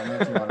 Yeah, I don't know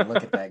if you want to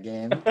look at that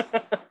game.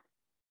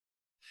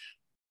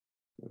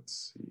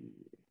 Let's see.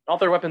 All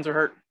their weapons are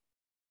hurt.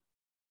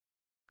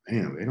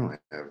 Damn, they don't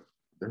have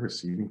their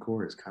receiving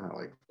core is kind of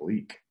like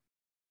bleak.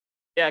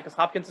 Yeah, because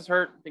Hopkins is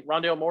hurt. I think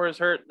Rondale Moore is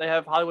hurt. They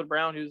have Hollywood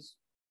Brown, who's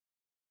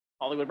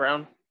Hollywood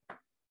Brown.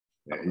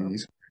 Yeah,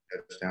 he's a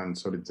touchdown.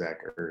 So did Zach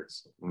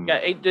Ertz. Yeah,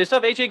 do they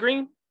still have AJ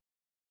Green?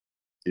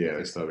 Yeah,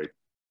 they still have it.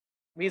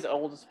 He's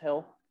old as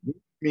hell. Give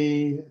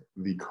me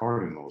the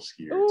Cardinals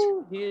here.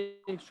 Ooh,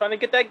 he's trying to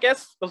get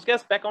those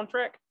guests back on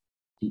track.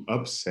 To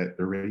upset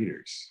the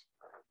Raiders.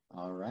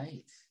 All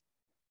right.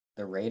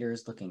 The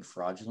Raiders looking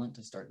fraudulent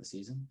to start the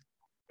season?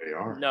 They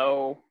are.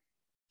 No.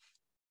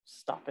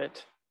 Stop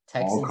it.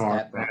 Texans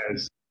at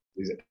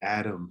is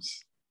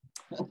Adams.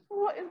 He's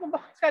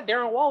got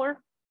Darren Waller.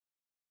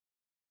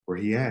 Where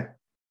he at?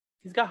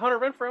 He's got Hunter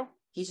Renfrow.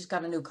 He just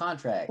got a new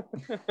contract.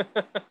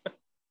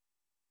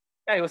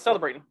 Yeah, he was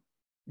celebrating.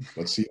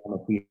 Let's see on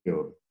the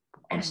field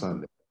on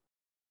Sunday.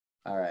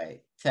 All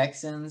right.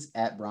 Texans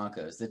at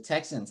Broncos. The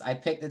Texans, I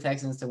picked the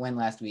Texans to win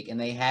last week, and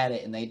they had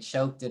it, and they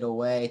choked it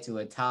away to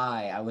a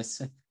tie. I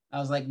was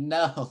like,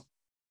 no.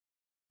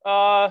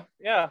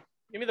 Yeah.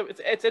 Give me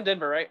it's in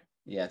Denver, right?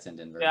 Yeah, it's in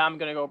Denver. Yeah, I'm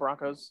gonna go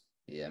Broncos.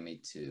 Yeah, me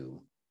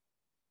too.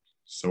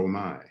 So am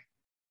I.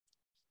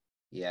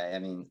 Yeah, I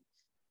mean,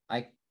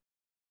 I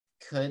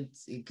could,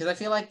 because I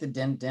feel like the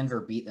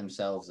Denver beat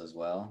themselves as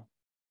well.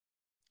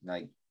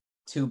 Like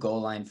 2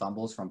 goal line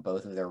fumbles from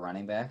both of their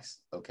running backs.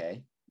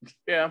 Okay.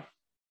 Yeah.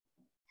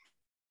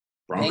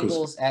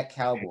 Bengals at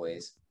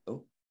Cowboys.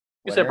 Oh,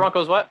 You said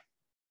Broncos what?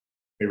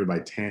 Favored by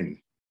 10.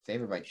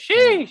 Favored by 10.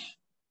 Sheesh.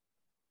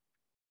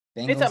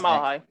 Bengals It's at Mile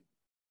High.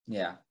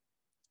 Yeah.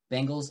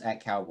 Bengals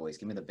at Cowboys.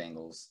 Give me the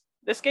Bengals.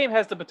 This game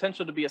has the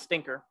potential to be a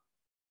stinker.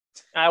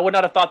 I would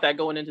not have thought that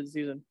going into the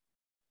season.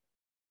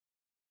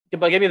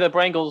 But give me the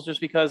Bengals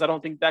just because I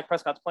don't think Dak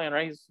Prescott's playing,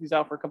 right? He's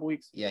out for a couple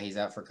weeks. Yeah, he's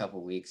out for a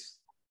couple weeks.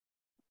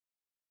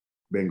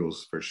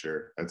 Bengals for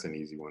sure. That's an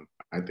easy one.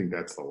 I think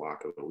that's the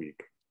lock of the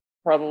week.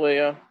 Probably,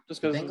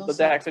 just because of the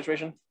Dak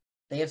situation.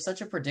 They have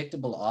such a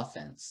predictable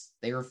offense.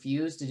 They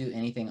refuse to do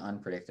anything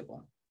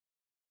unpredictable.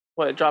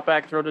 What, drop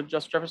back, throw to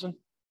Justin Jefferson?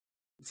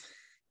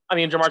 I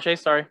mean, Jamar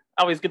Chase, sorry.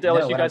 I always get the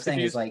LSU guys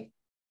confused. Is like,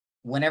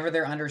 whenever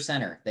they're under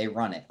center, they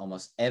run it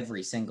almost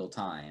every single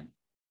time.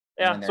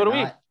 Yeah, so do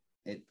we.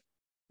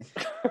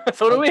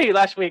 So do we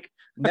last week.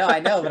 No, I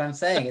know, but I'm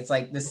saying it's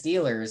like the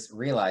Steelers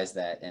realized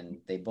that and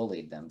they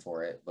bullied them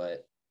for it.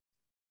 But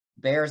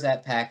Bears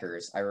at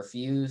Packers, I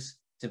refuse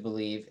to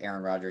believe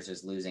Aaron Rodgers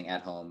is losing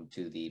at home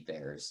to the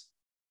Bears.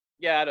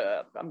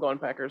 Yeah, I'm going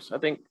Packers. I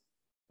think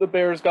the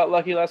Bears got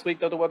lucky last week,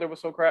 though the weather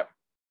was so crap.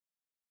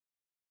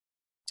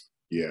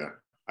 Yeah,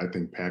 I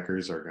think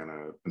Packers are going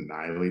to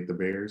annihilate the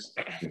Bears.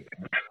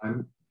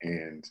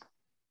 And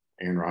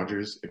Aaron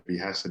Rodgers, if he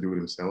has to do it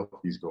himself,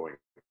 he's going.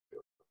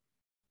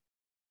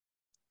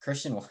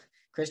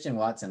 Christian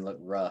Watson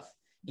looked rough.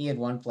 He had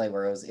one play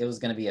where it was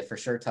going to be a for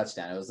sure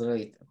touchdown. It was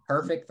literally a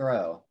perfect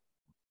throw.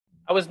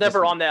 I was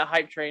never on that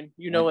hype train.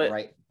 You know it.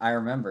 Right. I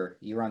remember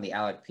you were on the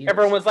Alec Pierce.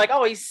 Everyone was like,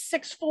 oh, he's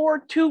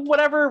 6'4", 2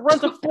 whatever,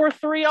 runs a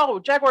 4.3. Oh,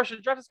 Jaguars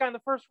should draft this guy in the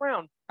first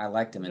round. I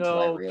liked him until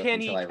I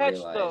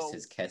realized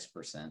his catch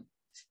percent.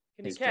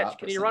 Can he catch?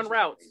 Can he run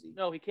routes?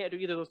 No, he can't do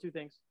either of those two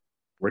things.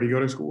 Where did he go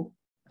to school?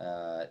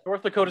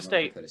 North Dakota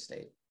State.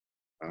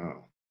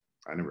 Oh,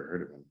 I never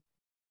heard of him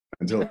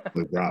until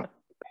the drop.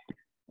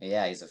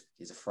 Yeah, he's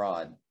a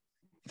fraud.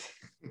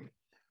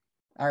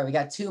 All right, we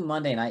got 2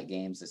 Monday night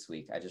games this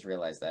week. I just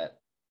realized that.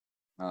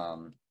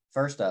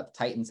 First up,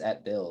 Titans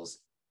at Bills.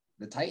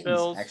 The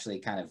Titans actually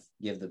kind of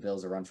give the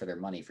Bills a run for their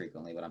money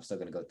frequently, but I'm still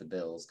going to go with the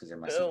Bills because they're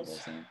my Super Bowl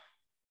team.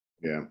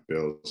 Yeah,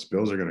 Bills.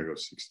 Bills are going to go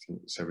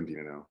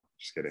 17-0.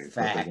 Just kidding.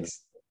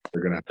 Facts.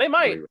 They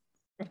might.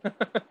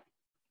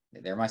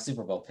 They're my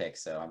Super Bowl pick,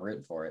 so I'm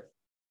rooting for it.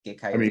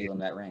 Get Kyrie in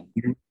that ring.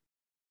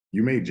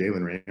 You made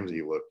Jalen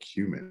Ramsey look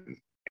human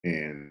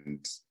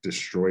and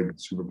destroyed the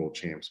Super Bowl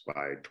champs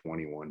by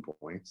 21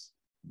 points.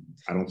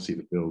 I don't see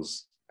the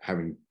Bills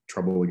having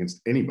trouble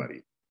against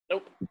anybody.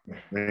 Nope.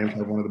 Rams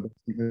have one of the best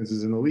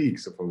defenses in the league,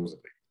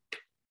 supposedly.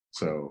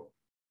 So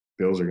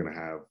Bills are going to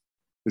have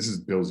 – this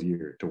is Bills'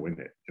 year to win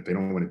it. If they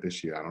don't win it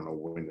this year, I don't know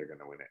when they're going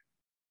to win it.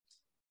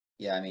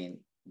 Yeah, I mean,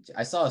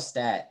 I saw a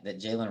stat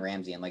that Jalen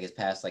Ramsey in like his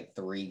past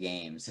 3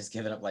 games has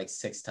given up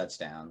 6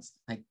 touchdowns.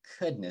 My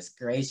goodness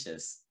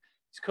gracious.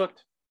 He's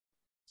cooked.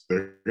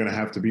 They're going to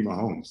have to beat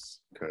Mahomes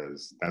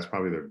because that's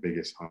probably their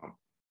biggest hump.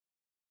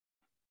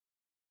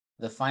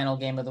 The final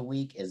game of the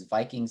week is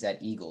Vikings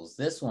at Eagles.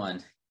 This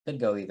one could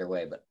go either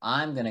way, but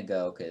I'm going to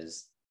go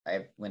because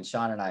when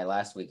Sean and I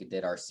last week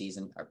did our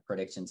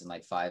predictions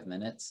in 5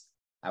 minutes,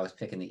 I was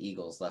picking the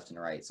Eagles left and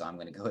right, so I'm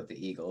going to go with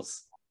the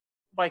Eagles.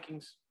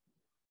 Vikings.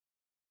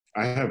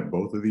 I have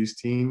both of these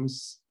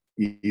teams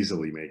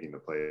easily making the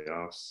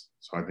playoffs,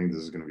 so I think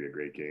this is going to be a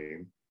great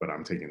game, but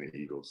I'm taking the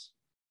Eagles.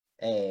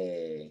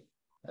 Hey,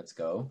 let's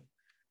go.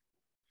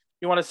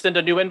 You want to send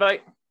a new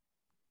invite?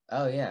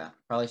 Oh, yeah.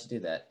 Probably should do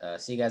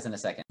that. See you guys in a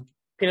second.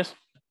 Penis.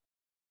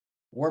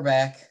 We're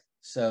back,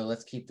 so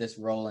let's keep this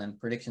rolling.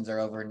 Predictions are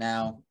over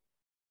now.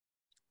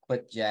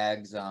 Quick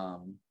Jags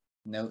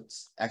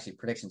notes. Actually,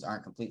 predictions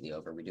aren't completely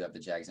over. We do have the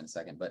Jags in a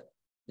second, but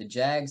the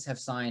Jags have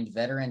signed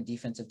veteran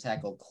defensive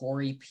tackle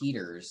Corey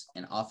Peters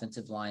and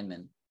offensive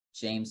lineman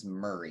James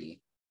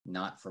Murray,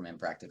 not from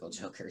Impractical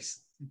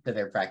Jokers, to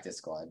their practice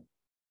squad.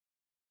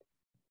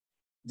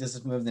 Does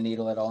this move the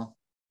needle at all?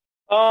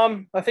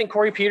 I think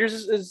Corey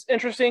Peters is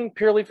interesting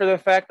purely for the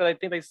fact that I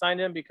think they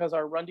signed him because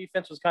our run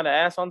defense was kind of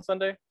ass on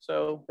Sunday.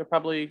 So they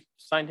probably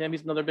signed him.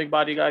 He's another big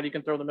body guy that you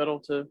can throw in the middle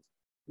to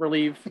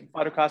relieve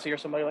Fatukasi or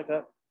somebody like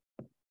that.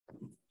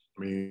 I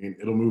mean,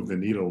 it'll move the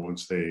needle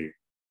once they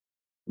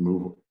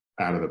move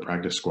out of the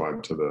practice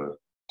squad to the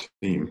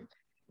team.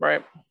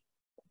 Right.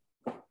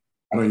 I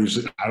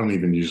don't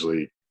even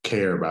usually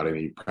care about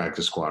any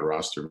practice squad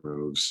roster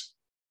moves.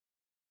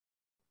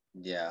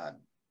 Yeah,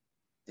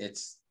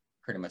 it's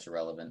pretty much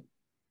irrelevant,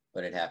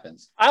 but it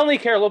happens. I only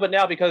care a little bit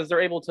now because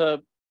they're able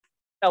to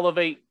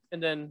elevate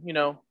and then,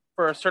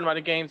 for a certain amount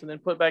of games and then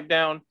put back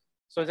down.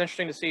 So it's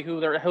interesting to see who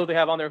they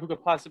have on there who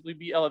could possibly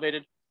be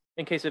elevated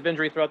in case of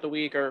injury throughout the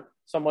week or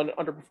someone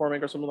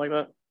underperforming or something like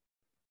that.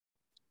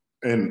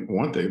 And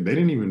one thing, they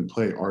didn't even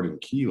play Arden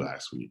Key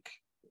last week.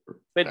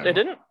 They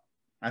didn't?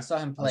 I saw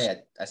him play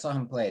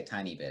a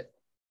tiny bit.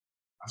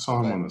 I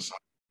saw him on the side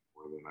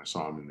more than I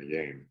saw him in the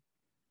game.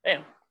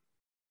 Damn.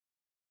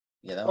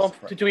 Yeah, that was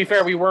to be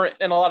fair, we weren't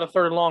in a lot of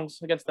third and longs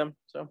against them.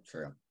 So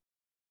true.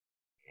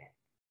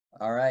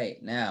 All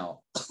right,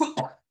 now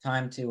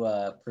time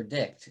to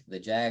predict the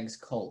Jags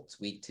Colts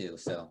week 2.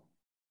 So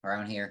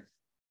around here,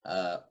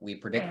 we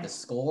predict the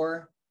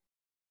score,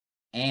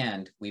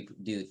 And we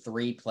do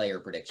 3 player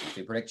predictions.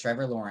 We predict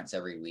Trevor Lawrence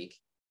every week.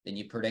 Then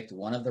you predict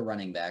one of the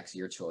running backs,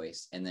 your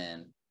choice. And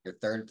then your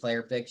third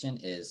player prediction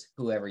is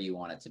whoever you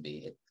want it to be.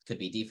 It could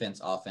be defense,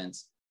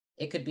 offense.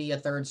 It could be a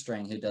third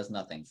string who does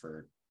nothing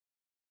for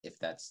if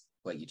that's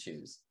what you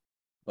choose.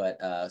 But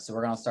so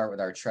we're going to start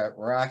with our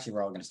we're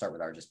all going to start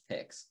with our just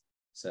picks.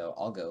 So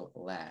I'll go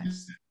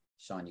last.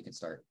 Sean, you can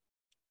start.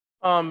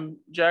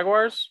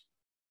 Jaguars.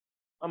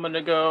 I'm going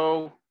to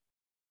go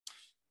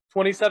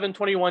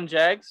 27-21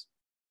 Jags.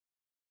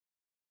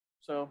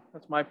 So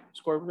that's my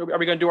score. Are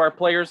we going to do our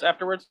players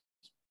afterwards?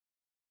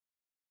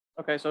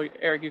 Okay, so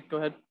Eric, you go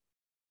ahead.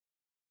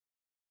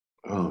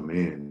 Oh,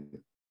 man.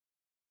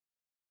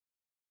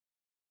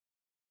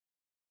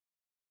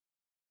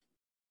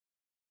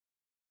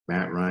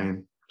 Matt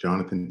Ryan,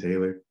 Jonathan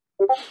Taylor.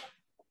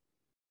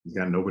 He's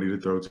got nobody to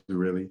throw to,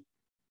 really.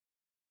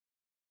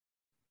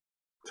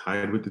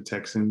 Tied with the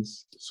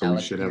Texans, so Alec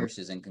we should Pierce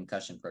is in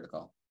concussion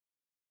protocol.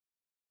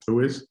 Who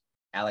is?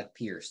 Alec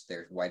Pierce,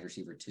 their wide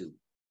receiver 2.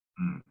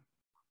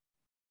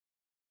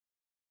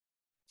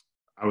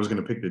 I was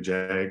going to pick the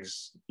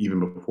Jags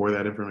even before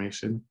that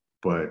information,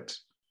 but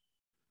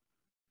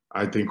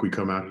I think we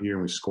come out here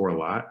and we score a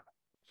lot.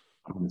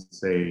 I'm going to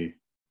say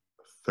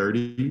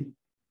 30-27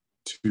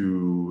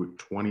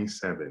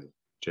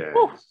 Jags.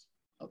 Woo.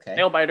 Okay.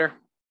 Nail biter.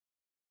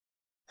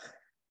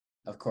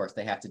 Of course,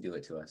 they have to do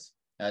it to us.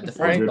 DeForest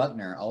Right.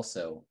 Buckner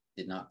also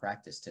did not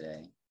practice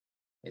today.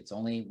 It's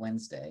only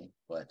Wednesday,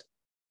 but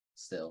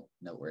still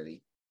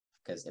noteworthy.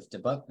 Because if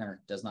DeBuckner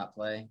does not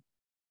play,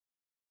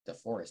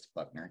 DeForest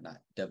Buckner, not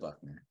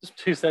DeBuckner.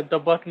 Who said the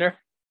Buckner?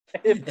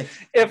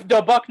 If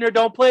the Buckner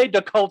don't play,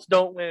 the Colts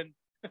don't win.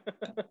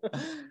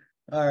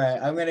 All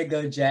right, I'm gonna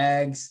go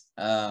Jags.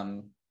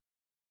 20.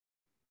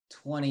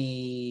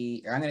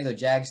 Or I'm gonna go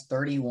Jags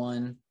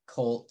 31,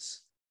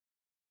 Colts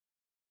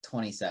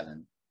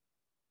 27.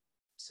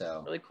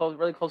 So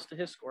really close to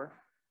his score.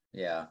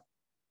 yeah,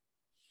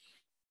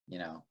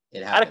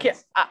 it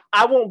happens.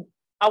 I will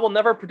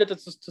never predict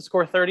us to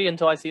score 30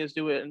 until I see us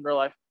do it in real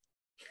life.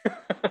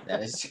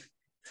 That is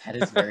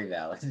very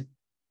valid.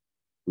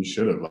 We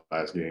should have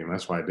last game.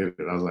 That's why I did it.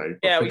 I was like,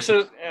 Yeah, we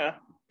should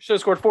have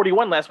scored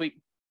 41 last week.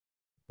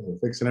 We're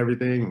fixing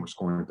everything and we're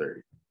scoring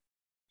 30.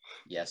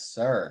 Yes,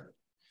 sir.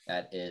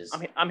 That is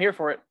I'm here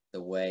for it.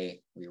 the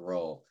way we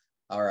roll.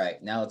 All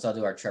right, now let's all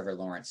do our Trevor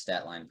Lawrence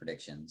stat line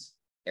predictions.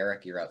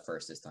 Eric, you're up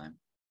first this time.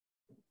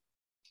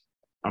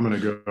 I'm going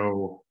to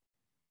go.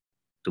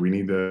 Do we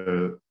need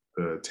the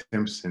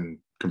attempts and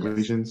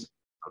completions?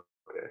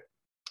 Yes. Okay.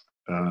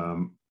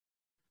 I'm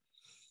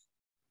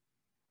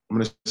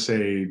going to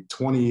say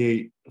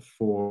 28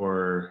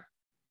 for.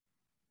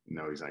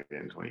 No, he's not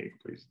getting 28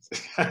 completions.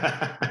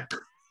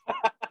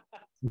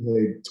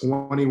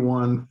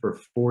 21 for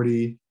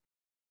 40.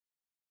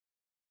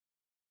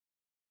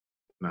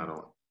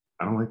 No,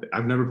 I don't like that.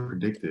 I've never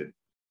predicted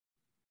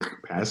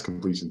pass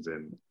completions,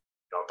 and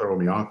y'all throw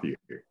me off here.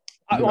 You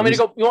want me to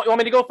go? You want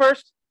me to go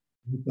first?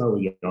 Start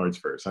with yards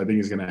first. I think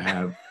he's gonna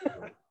have.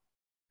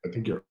 I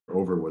think your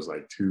over was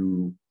like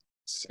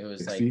 260. It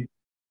was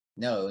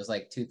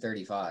like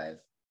 235.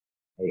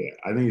 Oh yeah,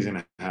 I think he's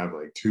gonna have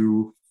like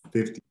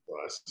 250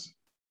 plus.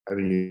 I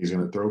think he's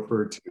gonna throw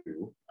for 2.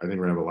 I think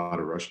we're gonna have a lot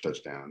of rush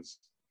touchdowns.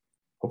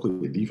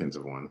 Hopefully, the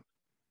defensive one.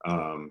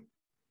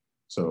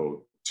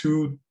 So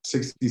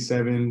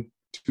 267,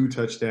 2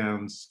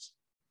 touchdowns,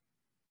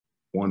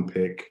 1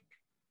 pick,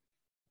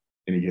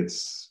 and he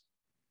gets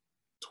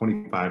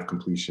 25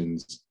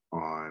 completions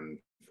on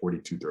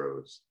 42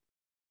 throws.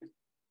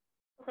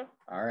 Okay.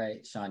 All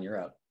right, Sean, you're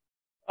up.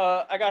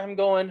 I got him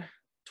going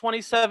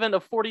 27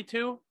 of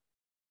 42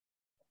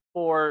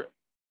 for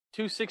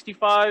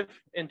 265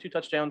 and 2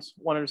 touchdowns,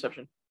 1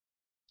 interception.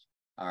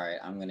 All right,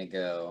 I'm going to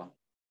go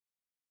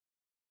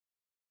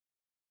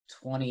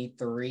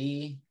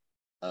 23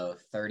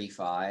 of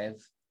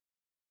 35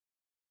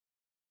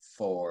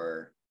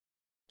 for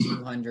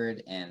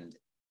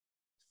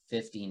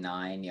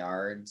 259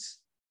 yards,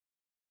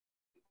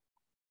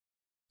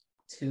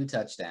 2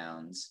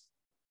 touchdowns,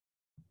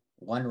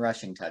 1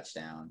 rushing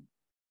touchdown,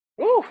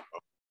 Woo!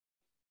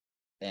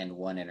 and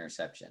 1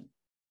 interception.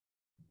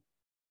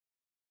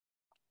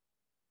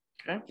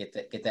 Okay.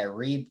 Get that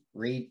read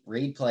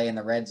play in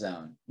the red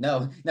zone.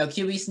 No,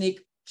 QB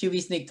sneak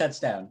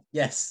touchdown.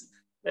 Yes.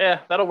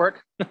 Yeah, that'll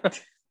work.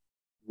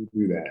 We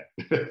do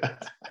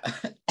that.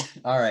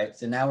 All right.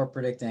 So now we're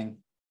predicting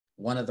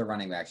one of the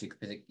running backs. You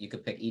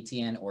could pick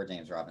ETN or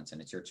James Robinson.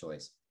 It's your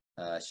choice.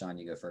 Sean,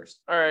 you go first.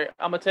 All right,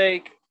 I'm gonna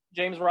take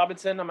James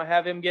Robinson. I'm gonna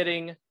have him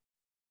getting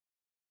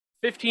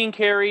 15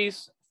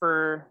 carries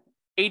for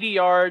 80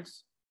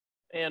 yards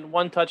and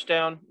 1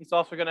 touchdown. He's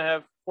also gonna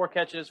have 4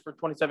 catches for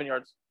 27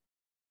 yards.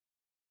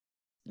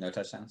 No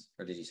touchdowns?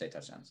 Or did you say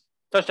touchdowns?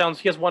 Touchdowns.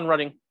 He has 1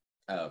 running.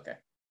 Oh, okay.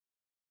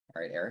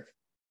 All right, Eric.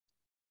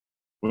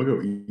 We'll go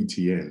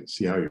ETN,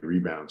 see how he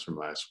rebounds from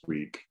last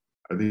week.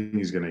 I think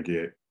he's going to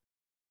get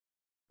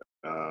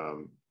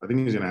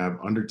have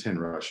under 10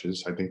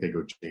 rushes. I think they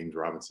go James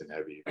Robinson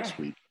heavy this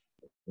week.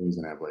 He's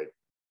going to have like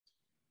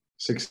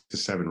 6 to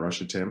 7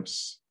 rush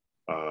attempts.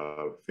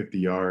 50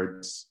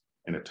 yards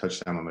and a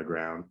touchdown on the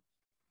ground,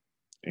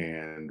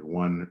 and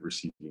 1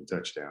 receiving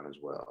touchdown as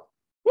well.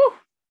 Woo!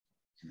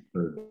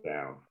 Third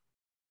down.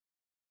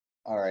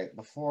 All right,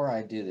 before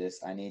I do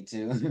this, I need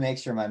to make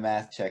sure my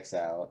math checks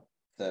out.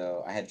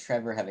 So I had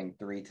Trevor having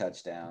 3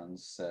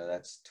 touchdowns, so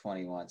that's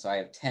 21. So I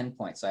have 10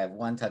 points. So I have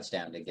 1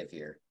 touchdown to give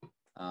here.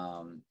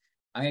 I'm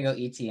gonna go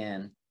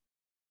ETN.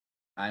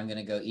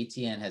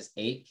 ETN has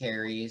 8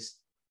 carries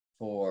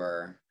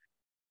for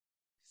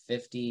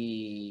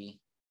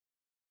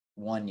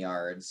 51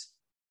 yards,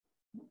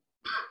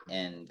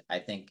 and I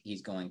think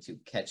he's going to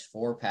catch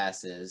 4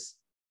 passes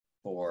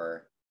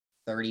for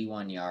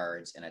 31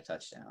 yards and a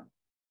touchdown.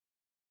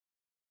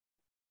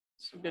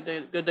 It's a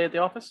good day at the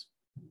office.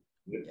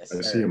 Yes,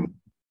 I see him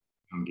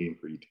on game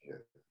for ETN.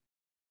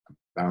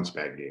 Bounce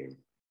back game.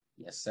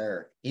 Yes,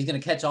 sir. He's going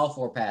to catch all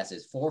 4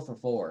 passes, 4 for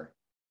 4.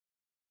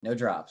 No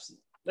drops.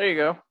 There you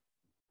go.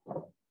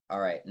 All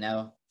right.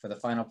 Now for the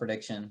final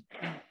prediction,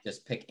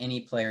 just pick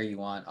any player you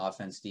want,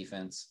 offense,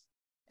 defense,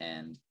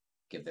 and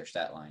give their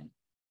stat line.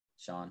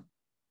 Sean?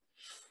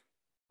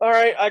 All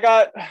right. I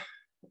got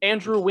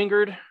Andrew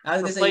Wingard.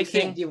 I was going to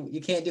say,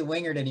 you can't do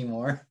Wingard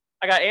anymore.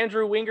 I got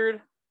Andrew Wingard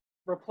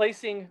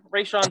replacing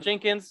Rayshawn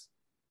Jenkins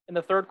in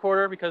the third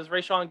quarter because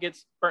Rayshawn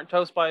gets burnt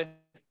toast by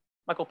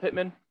Michael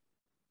Pittman.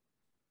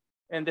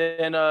 And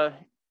then I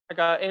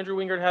got Andrew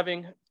Wingard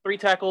having 3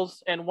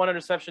 tackles and 1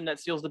 interception that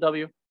seals the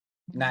W.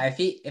 Now,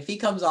 if he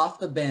comes off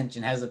the bench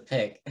and has a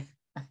pick,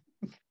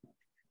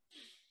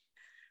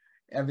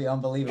 that'd be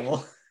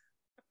unbelievable.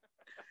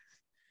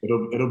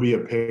 It'll be a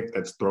pick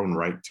that's thrown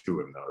right to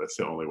him, though. That's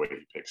the only way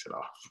he picks it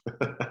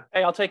off.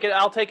 Hey, I'll take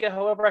it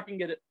however I can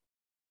get it.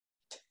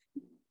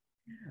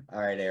 All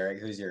right, Eric,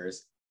 who's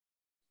yours?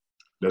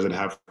 Does it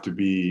have to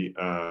be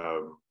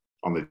on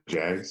the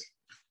Jags?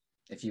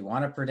 If you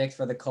want to predict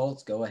for the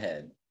Colts, go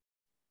ahead.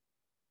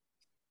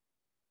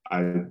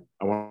 I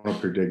want to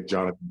predict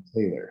Jonathan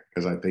Taylor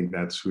because I think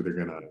that's who they're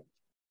going to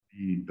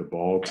feed the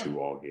ball to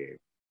all game.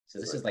 So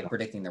this is like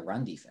predicting the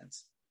run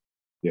defense.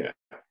 Yeah.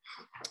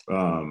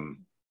 Because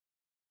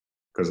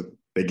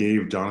they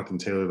gave Jonathan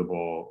Taylor the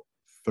ball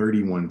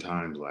 31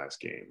 times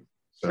last game.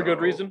 So For good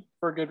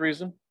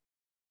reason.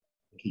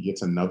 He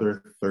gets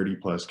another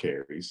 30-plus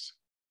carries.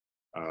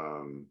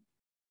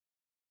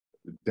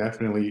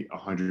 Definitely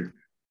 100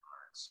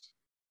 yards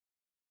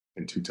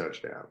and 2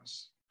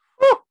 touchdowns.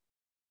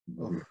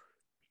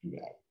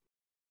 Yeah.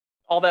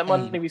 All that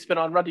money we spent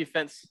on run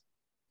defense.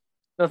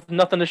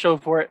 Nothing to show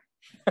for it.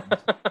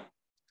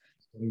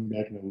 Coming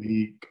back in the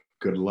league,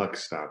 good luck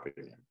stopping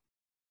him.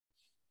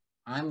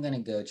 I'm going to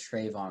go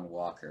Trayvon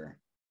Walker.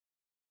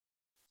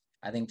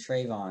 I think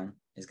Trayvon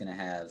is going to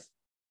have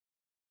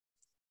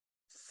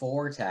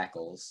 4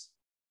 tackles,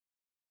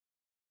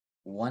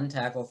 1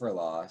 tackle for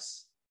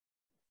loss,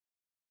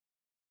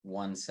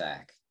 1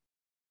 sack.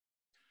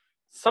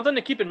 Something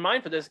to keep in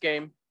mind for this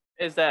game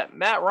is that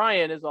Matt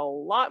Ryan is a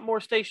lot more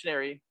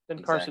stationary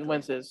than Carson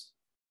Wentz is.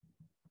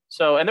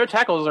 So, and their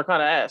tackles are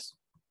kind of ass.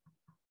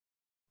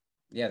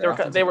 Yeah, they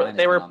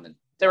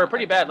were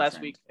pretty bad last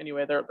week.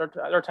 Anyway, their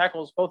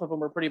tackles, both of them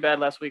were pretty bad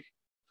last week.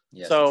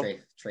 Yeah, so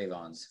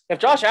Trayvon's. If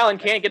Josh Allen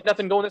can't get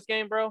nothing going this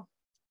game, bro,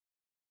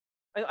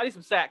 I need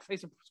some sacks. I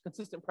need some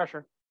consistent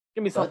pressure.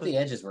 Give me something. Both the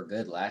edges were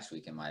good last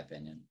week, in my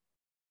opinion.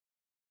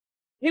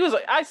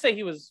 I'd say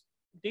he was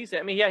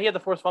decent. I mean, yeah, he had the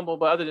forced fumble,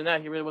 but other than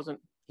that, he really wasn't.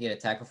 He had a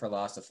tackle for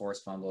loss, a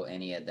forced fumble,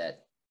 and he had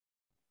that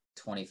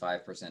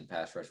 25%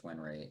 pass rush win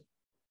rate.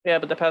 Yeah,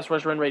 but the pass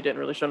rush win rate didn't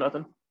really show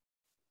nothing.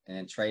 And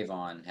then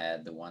Trayvon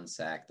had the 1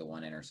 sack, the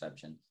 1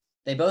 interception.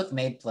 They both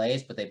made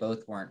plays, but they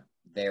both weren't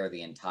there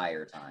the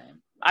entire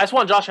time. I just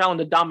want Josh Allen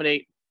to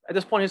dominate. At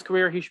this point in his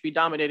career, he should be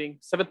dominating.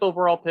 7th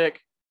overall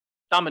pick.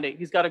 Dominate.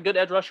 He's got a good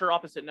edge rusher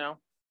opposite now.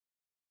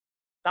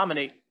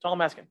 Dominate. That's all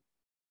I'm asking.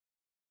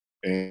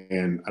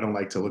 And I don't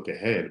like to look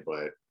ahead,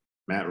 but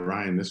Matt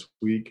Ryan this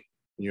week,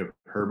 you have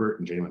Herbert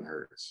and Jalen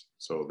Hurts.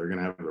 So they're going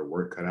to have their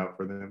work cut out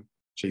for them,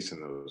 chasing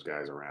those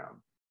guys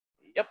around.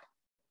 Yep.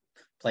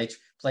 Play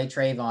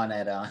Trayvon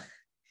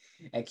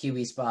at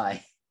QB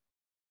spy.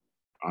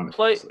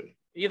 Honestly. Play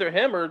either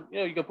him or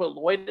you could put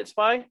Lloyd at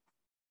spy.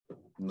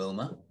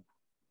 Muma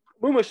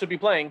should be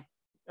playing,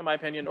 in my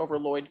opinion, over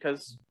Lloyd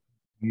because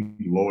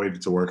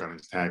Lloyd to work on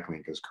his tackling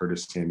because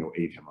Curtis Samuel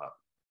ate him up.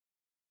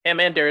 Him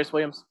and Darius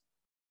Williams.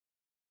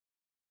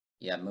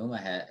 Yeah,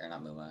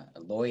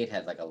 Lloyd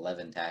had like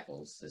 11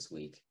 tackles this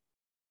week.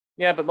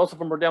 Yeah, but most of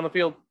them were down the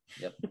field.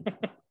 Yep.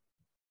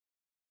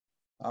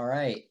 All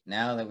right.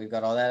 Now that we've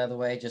got all that out of the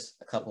way, just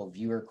a couple of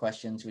viewer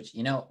questions, which,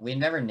 we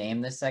never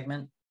named this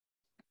segment,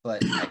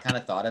 but I kind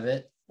of thought of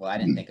it. Well, I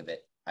didn't think of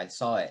it. I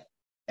saw it.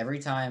 Every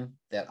time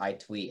that I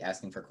tweet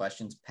asking for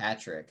questions,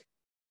 Patrick,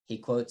 he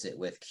quotes it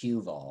with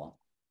Q-Vol.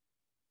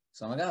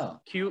 So I'm like, oh.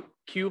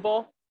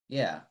 Q-Ball?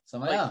 Yeah. So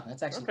I'm like, oh,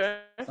 that's actually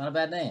It's not a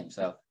bad name.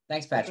 So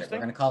thanks, Patrick. We're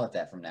going to call it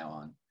that from now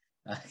on.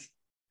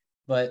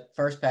 But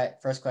first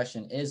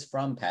question is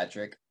from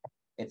Patrick.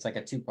 It's like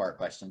a 2-part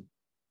question.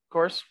 Of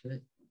course.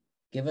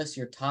 Give us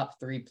your top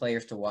 3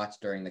 players to watch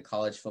during the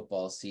college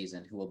football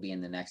season who will be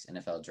in the next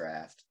NFL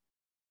draft.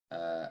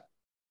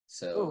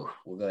 So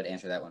we'll go ahead and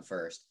answer that one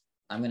first.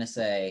 I'm going to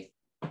say.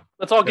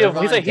 Let's all give.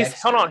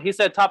 Hold on. He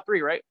said top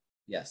 3, right?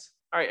 Yes.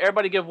 All right,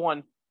 everybody give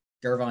one.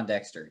 Gervon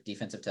Dexter,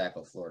 defensive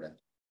tackle, Florida.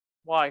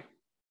 Why?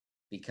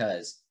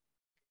 Because.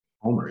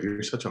 Homer,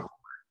 you're such a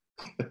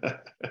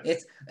homer.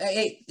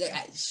 Hey,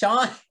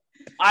 Sean.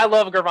 I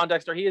love Gervon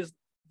Dexter. He is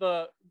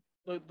the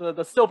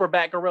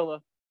silverback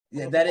gorilla.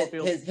 Yeah, that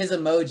is his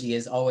emoji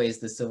is always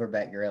the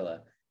silverback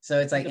gorilla. So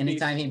it's like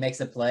anytime he makes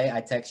a play,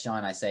 I text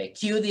Sean, I say,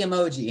 cue the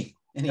emoji.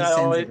 And he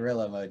sends a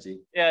gorilla emoji.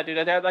 Yeah,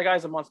 dude, that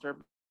guy's a monster.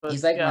 But,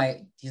 he's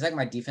like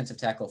my defensive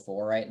tackle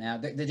 4 right now.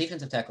 The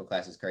defensive tackle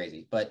class is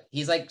crazy, but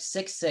he's like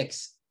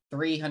 6'6",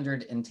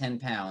 310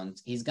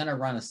 pounds. He's gonna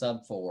run a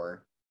sub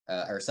 4,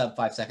 or sub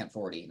 5 second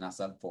 40, not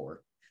sub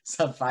 4,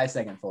 sub 5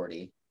 second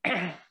 40.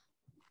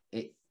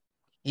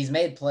 He's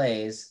made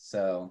plays,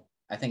 so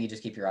I think you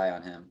just keep your eye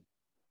on him.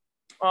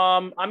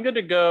 I'm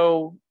gonna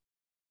go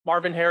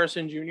Marvin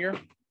Harrison Jr.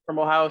 from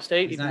Ohio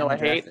State, even though I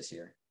hate this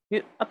year.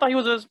 I thought he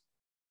was a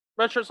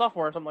redshirt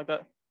sophomore or something like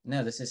that.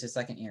 No, this is his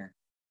second year.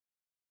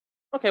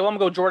 Okay, well, I'm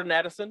going to go Jordan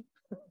Addison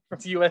from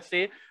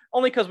USC,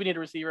 only because we need a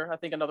receiver. I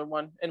think another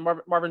one. And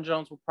Marvin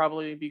Jones will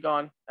probably be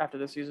gone after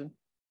this season.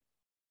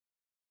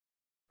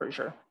 Pretty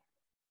sure.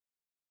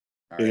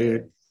 All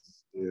right.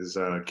 Is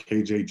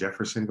KJ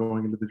Jefferson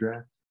going into the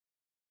draft?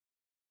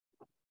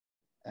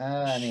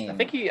 I mean,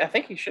 I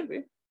think he should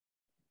be.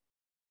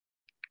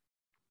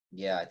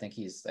 Yeah, I think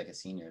he's like a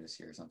senior this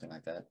year or something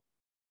like that.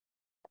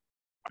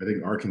 I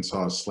think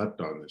Arkansas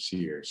slept on this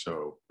year,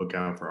 so look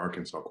out for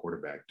Arkansas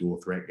quarterback,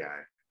 dual threat guy,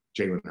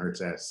 Jalen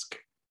Hurts-esque.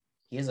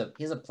 He has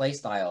a play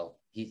style.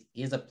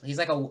 He's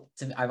like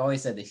I've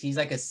always said this. He's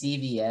like a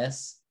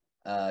CVS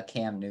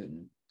Cam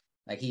Newton.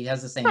 Like he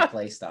has the same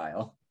play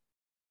style.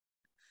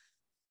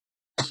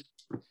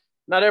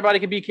 Not everybody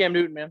can be Cam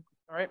Newton, man.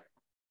 All right.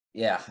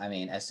 Yeah, I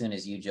mean, as soon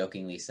as you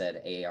jokingly said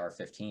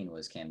AR-15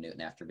 was Cam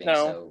Newton after being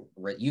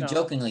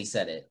jokingly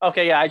said it.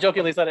 Okay, yeah, I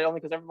jokingly said it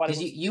only because everybody.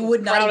 You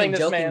would not even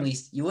jokingly.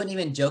 You wouldn't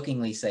even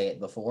jokingly say it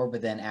before,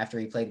 but then after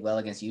he played well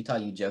against Utah,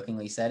 you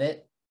jokingly said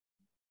it.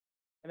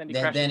 And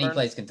then he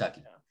plays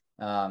Kentucky.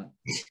 Yeah.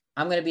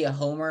 I'm going to be a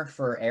homer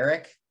for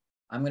Eric.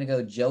 I'm going to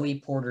go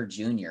Joey Porter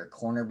Jr.,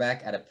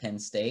 cornerback out of Penn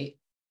State,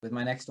 with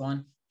my next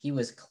one. He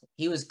was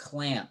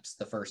clamps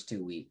the first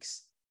 2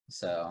 weeks,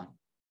 so.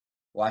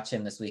 Watch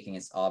him this week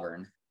against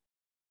Auburn.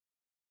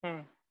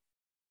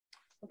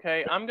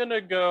 Okay, I'm going to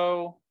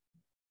go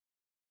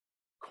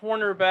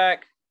cornerback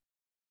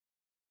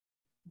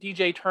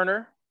DJ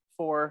Turner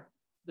for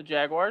the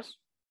Jaguars.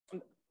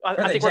 I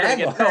think we're going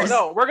to get him.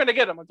 No, we're going to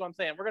get him. That's what I'm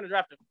saying. We're going to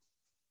draft him.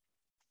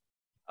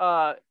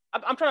 I'm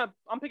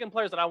picking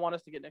players that I want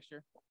us to get next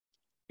year.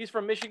 He's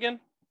from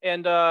Michigan,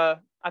 and I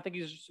think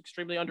he's just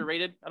extremely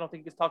underrated. I don't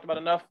think he gets talked about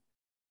enough.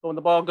 But when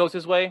the ball goes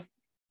his way,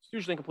 it's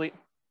usually incomplete.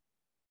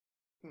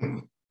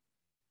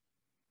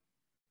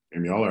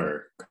 And y'all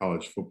are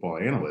college football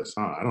analysts,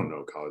 huh? I don't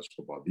know college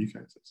football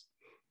defenses.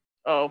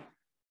 Oh,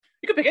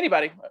 you can pick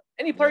anybody,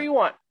 any player you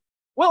want.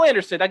 Will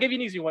Anderson, I'll give you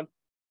an easy one.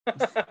 I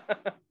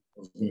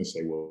was going to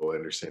say Will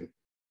Anderson.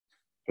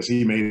 Because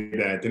he made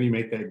that, didn't he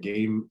make that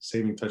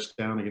game-saving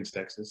touchdown against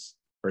Texas?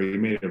 Or he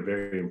made a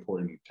very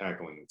important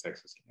tackle in the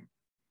Texas game.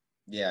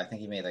 Yeah, I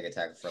think he made like a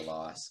tackle for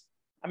loss.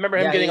 I remember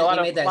him getting a lot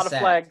of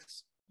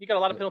flags. He got a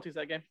lot of penalties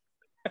that game.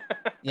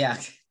 Yeah,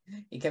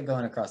 he kept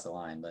going across the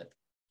line, but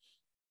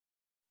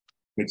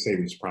Nick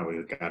Saban's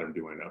probably got him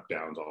doing up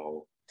downs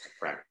all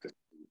practice.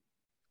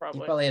 He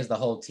probably has the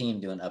whole team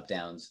doing up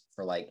downs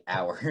for like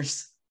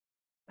hours,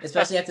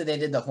 especially after they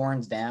did the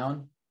horns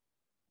down.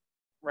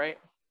 Right.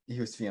 He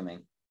was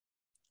fuming.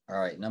 All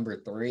right,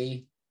 number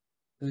 3.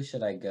 Who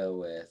should I go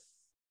with?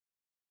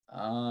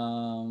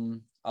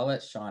 I'll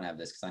let Sean have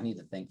this because I need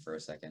to think for a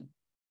second.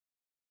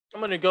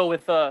 I'm going to go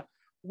with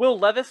Will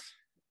Levis,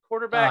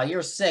 quarterback. Oh,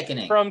 you're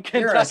sickening. From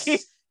Kentucky.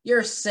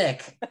 You're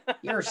sick.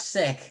 You're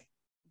sick.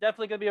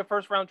 Definitely going to be a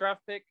first-round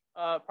draft pick.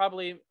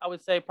 Probably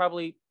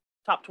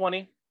top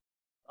 20.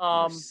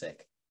 You're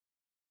sick.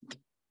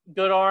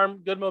 Good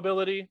arm, good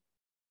mobility.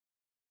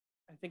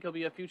 I think he'll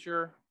be a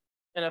future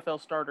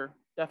NFL starter.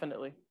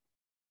 Definitely.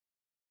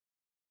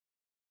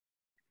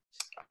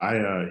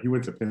 He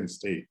went to Penn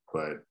State,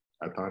 but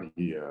I thought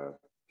he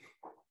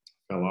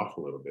fell off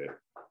a little bit.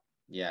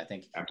 Yeah,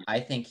 I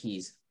think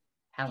he's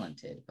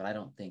talented, but I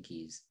don't think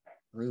he's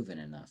proven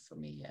enough for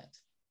me yet.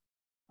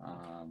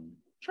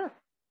 Sure.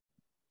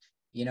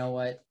 You know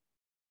what?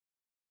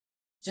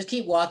 Just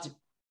keep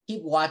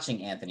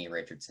watching Anthony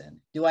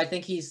Richardson. Do I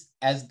think he's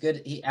as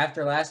good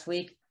after last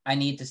week? I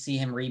need to see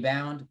him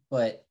rebound,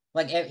 but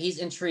like he's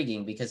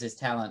intriguing because his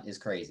talent is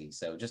crazy.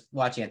 So just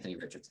watch Anthony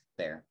Richardson.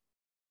 There,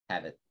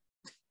 have it.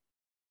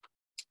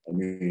 I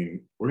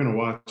mean, we're gonna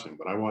watch him,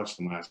 but I watched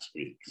him last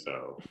week,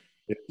 so.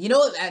 You know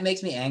what that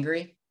makes me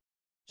angry?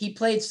 He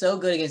played so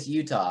good against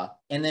Utah,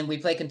 and then we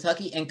play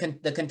Kentucky, and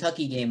the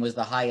Kentucky game was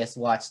the highest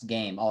watched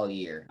game all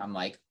year. I'm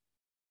like,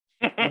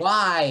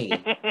 why?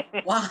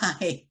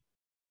 Why?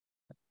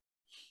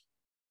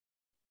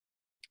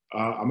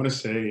 I'm gonna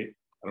say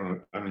I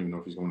don't even know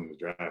if he's going to the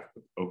draft.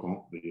 But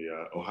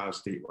Ohio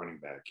State running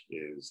back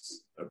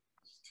is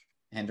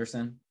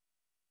Henderson.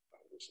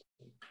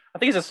 I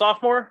think he's a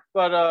sophomore,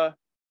 but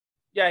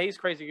yeah, he's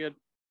crazy good.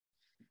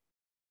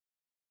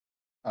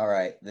 All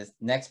right. This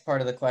next part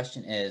of the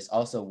question is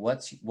also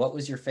what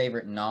was your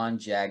favorite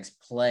non-Jags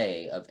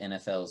play of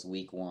NFL's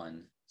Week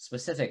 1?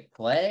 Specific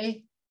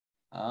play?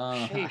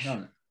 I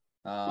don't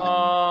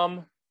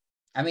know.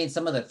 I mean,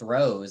 some of the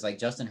throws, like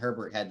Justin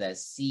Herbert had that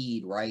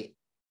seed right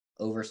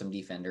over some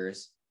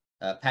defenders.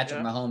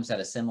 Patrick Mahomes had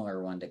a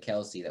similar one to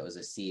Kelsey that was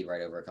a seed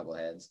right over a couple of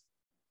heads.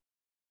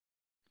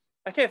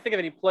 I can't think of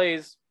any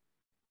plays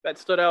that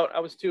stood out. I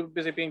was too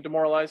busy being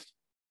demoralized.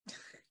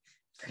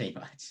 Pretty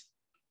much.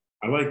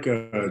 I like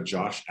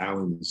Josh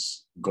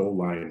Allen's goal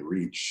line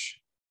reach.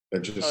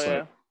 That just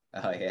I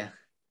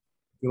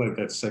feel like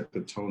that set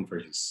the tone for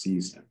his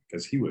season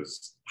because he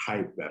was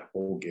hyped that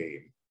whole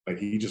game. Like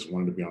he just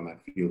wanted to be on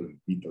that field and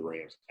beat the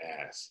Rams'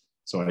 ass.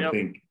 So I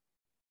think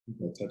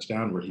that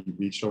touchdown where he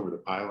reached over the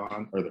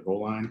pylon or the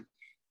goal line,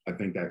 I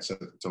think that set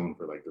the tone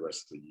for like the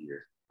rest of the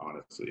year,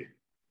 honestly.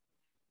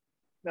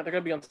 Yeah, they're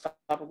gonna be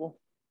unstoppable.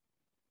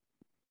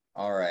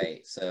 All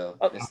right. So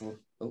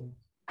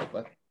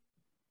what?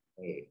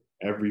 Hey,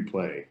 every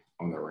play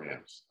on the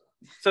Rams.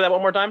 Say that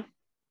one more time.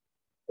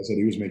 I said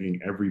he was making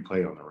every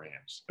play on the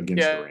Rams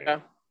against the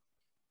Rams.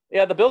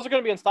 Yeah, the Bills are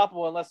going to be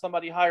unstoppable unless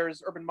somebody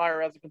hires Urban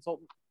Meyer as a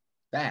consultant.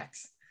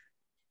 Facts.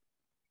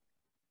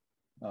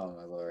 Oh,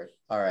 my Lord.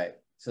 All right.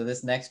 So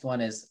this next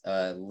one is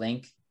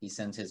Link. He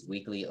sends his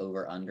weekly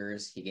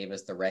over-unders. He gave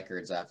us the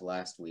records after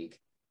last week.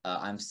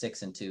 I'm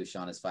 6-2.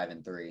 Sean is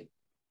 5-3.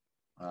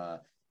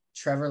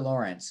 Trevor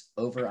Lawrence,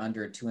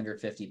 over-under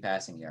 250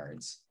 passing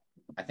yards.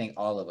 I think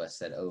all of us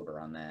said over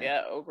on that.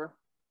 Yeah, over.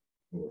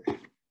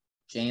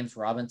 James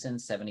Robinson,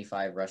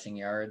 75 rushing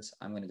yards.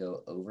 I'm going to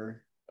go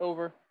over.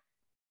 Over.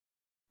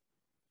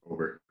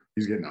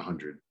 He's getting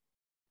 100.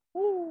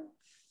 Woo.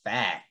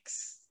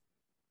 Facts.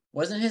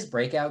 Wasn't his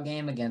breakout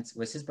game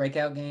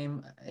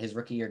his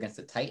rookie year against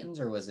the Titans,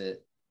 or was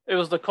it? It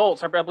was the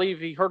Colts. I believe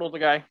he hurdled the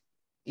guy.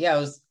 Yeah,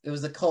 it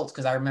was the Colts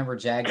because I remember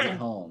Jags at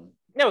home.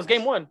 Yeah, it was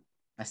game 1.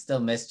 I still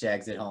miss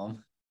Jags at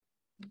home.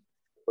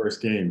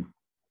 First game.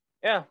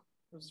 Yeah,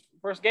 it was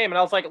first game, and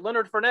I was like,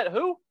 Leonard Fournette,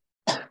 who?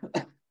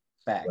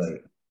 Facts.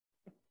 Right.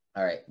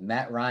 All right,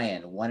 Matt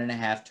Ryan,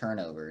 1.5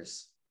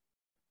 turnovers.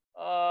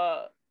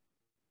 I'm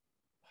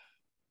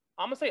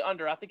gonna say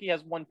under. I think he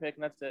has 1 pick,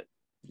 and that's it.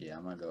 Yeah,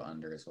 I'm gonna go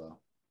under as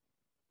well.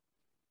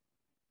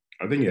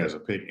 I think he has a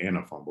pick and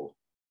a fumble.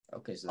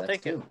 Okay, so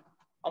that's 2.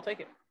 I'll take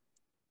it.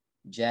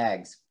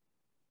 Jags,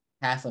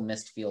 half a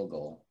missed field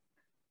goal.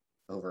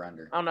 Over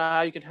under. I don't know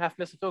how you can half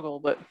miss a field goal,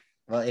 but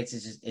it's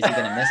just is he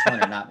gonna miss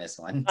one or not miss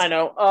one? I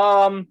know.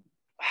 I'm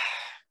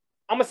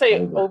gonna say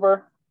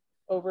over.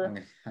 I'm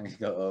gonna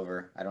go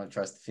over. I don't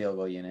trust the field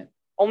goal unit.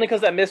 Only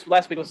because that miss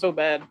last week was so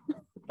bad.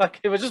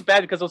 Like it was just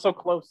bad because it was so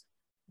close.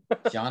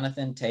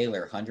 Jonathan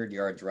Taylor, 100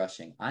 yards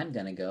rushing. I'm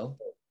gonna go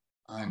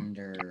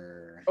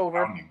under.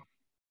 Over.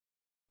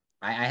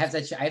 I have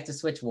to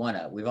switch one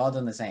up. We've all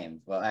done the same.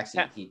 Well,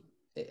 actually,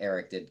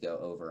 Eric did go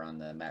over on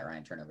the Matt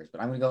Ryan turnovers,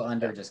 but I'm gonna go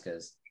under just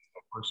because.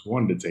 First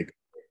one to take.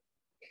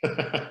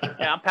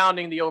 Yeah, I'm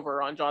pounding the over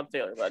on John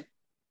Taylor, bud.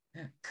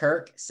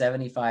 Kirk,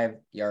 75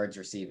 yards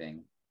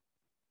receiving.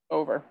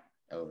 Over.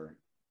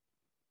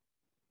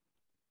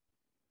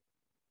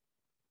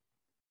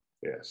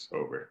 Yes,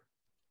 over.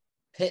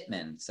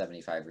 Pittman,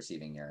 75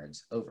 receiving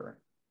yards. Over.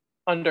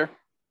 Under.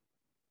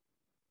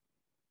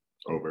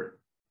 Over.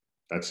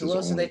 That's who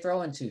else are they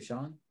throwing to,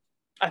 Sean?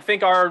 I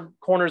think our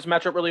corners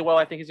match up really well.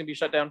 I think he's gonna be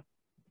shut down.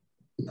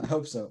 I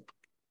hope so.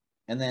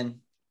 And then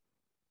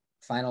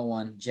final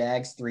one,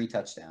 Jags 3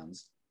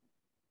 touchdowns.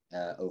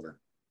 Over.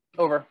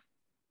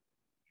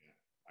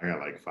 I got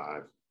like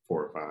 4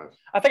 or 5.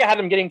 I think I had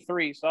him getting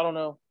 3, so I don't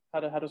know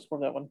how to score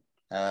that one.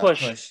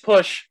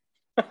 Push.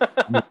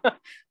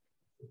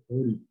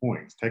 30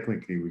 points.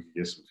 Technically, we could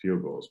get some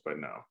field goals, but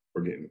no,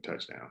 we're getting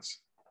touchdowns.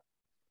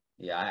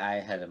 Yeah,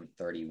 I had him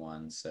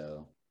 31,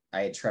 so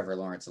I had Trevor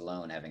Lawrence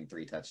alone having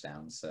 3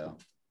 touchdowns. So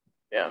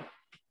yeah.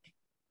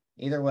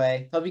 Either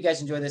way, hope you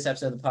guys enjoyed this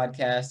episode of the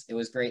podcast. It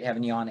was great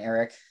having you on,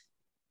 Eric.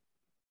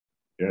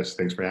 Yes,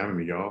 thanks for having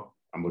me, y'all.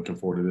 I'm looking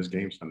forward to this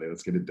game Sunday.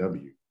 Let's get a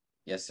W.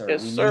 Yes, sir.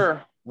 Yes,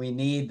 sir. We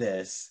need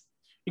this.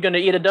 You gonna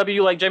eat a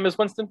W like Jameis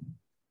Winston?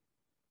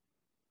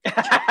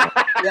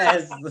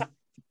 Yes.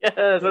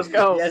 Yes, let's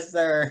go. Yes,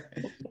 sir.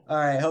 All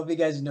right. Hope you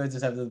guys enjoyed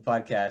this episode of the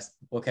podcast.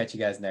 We'll catch you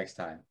guys next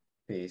time.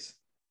 Peace.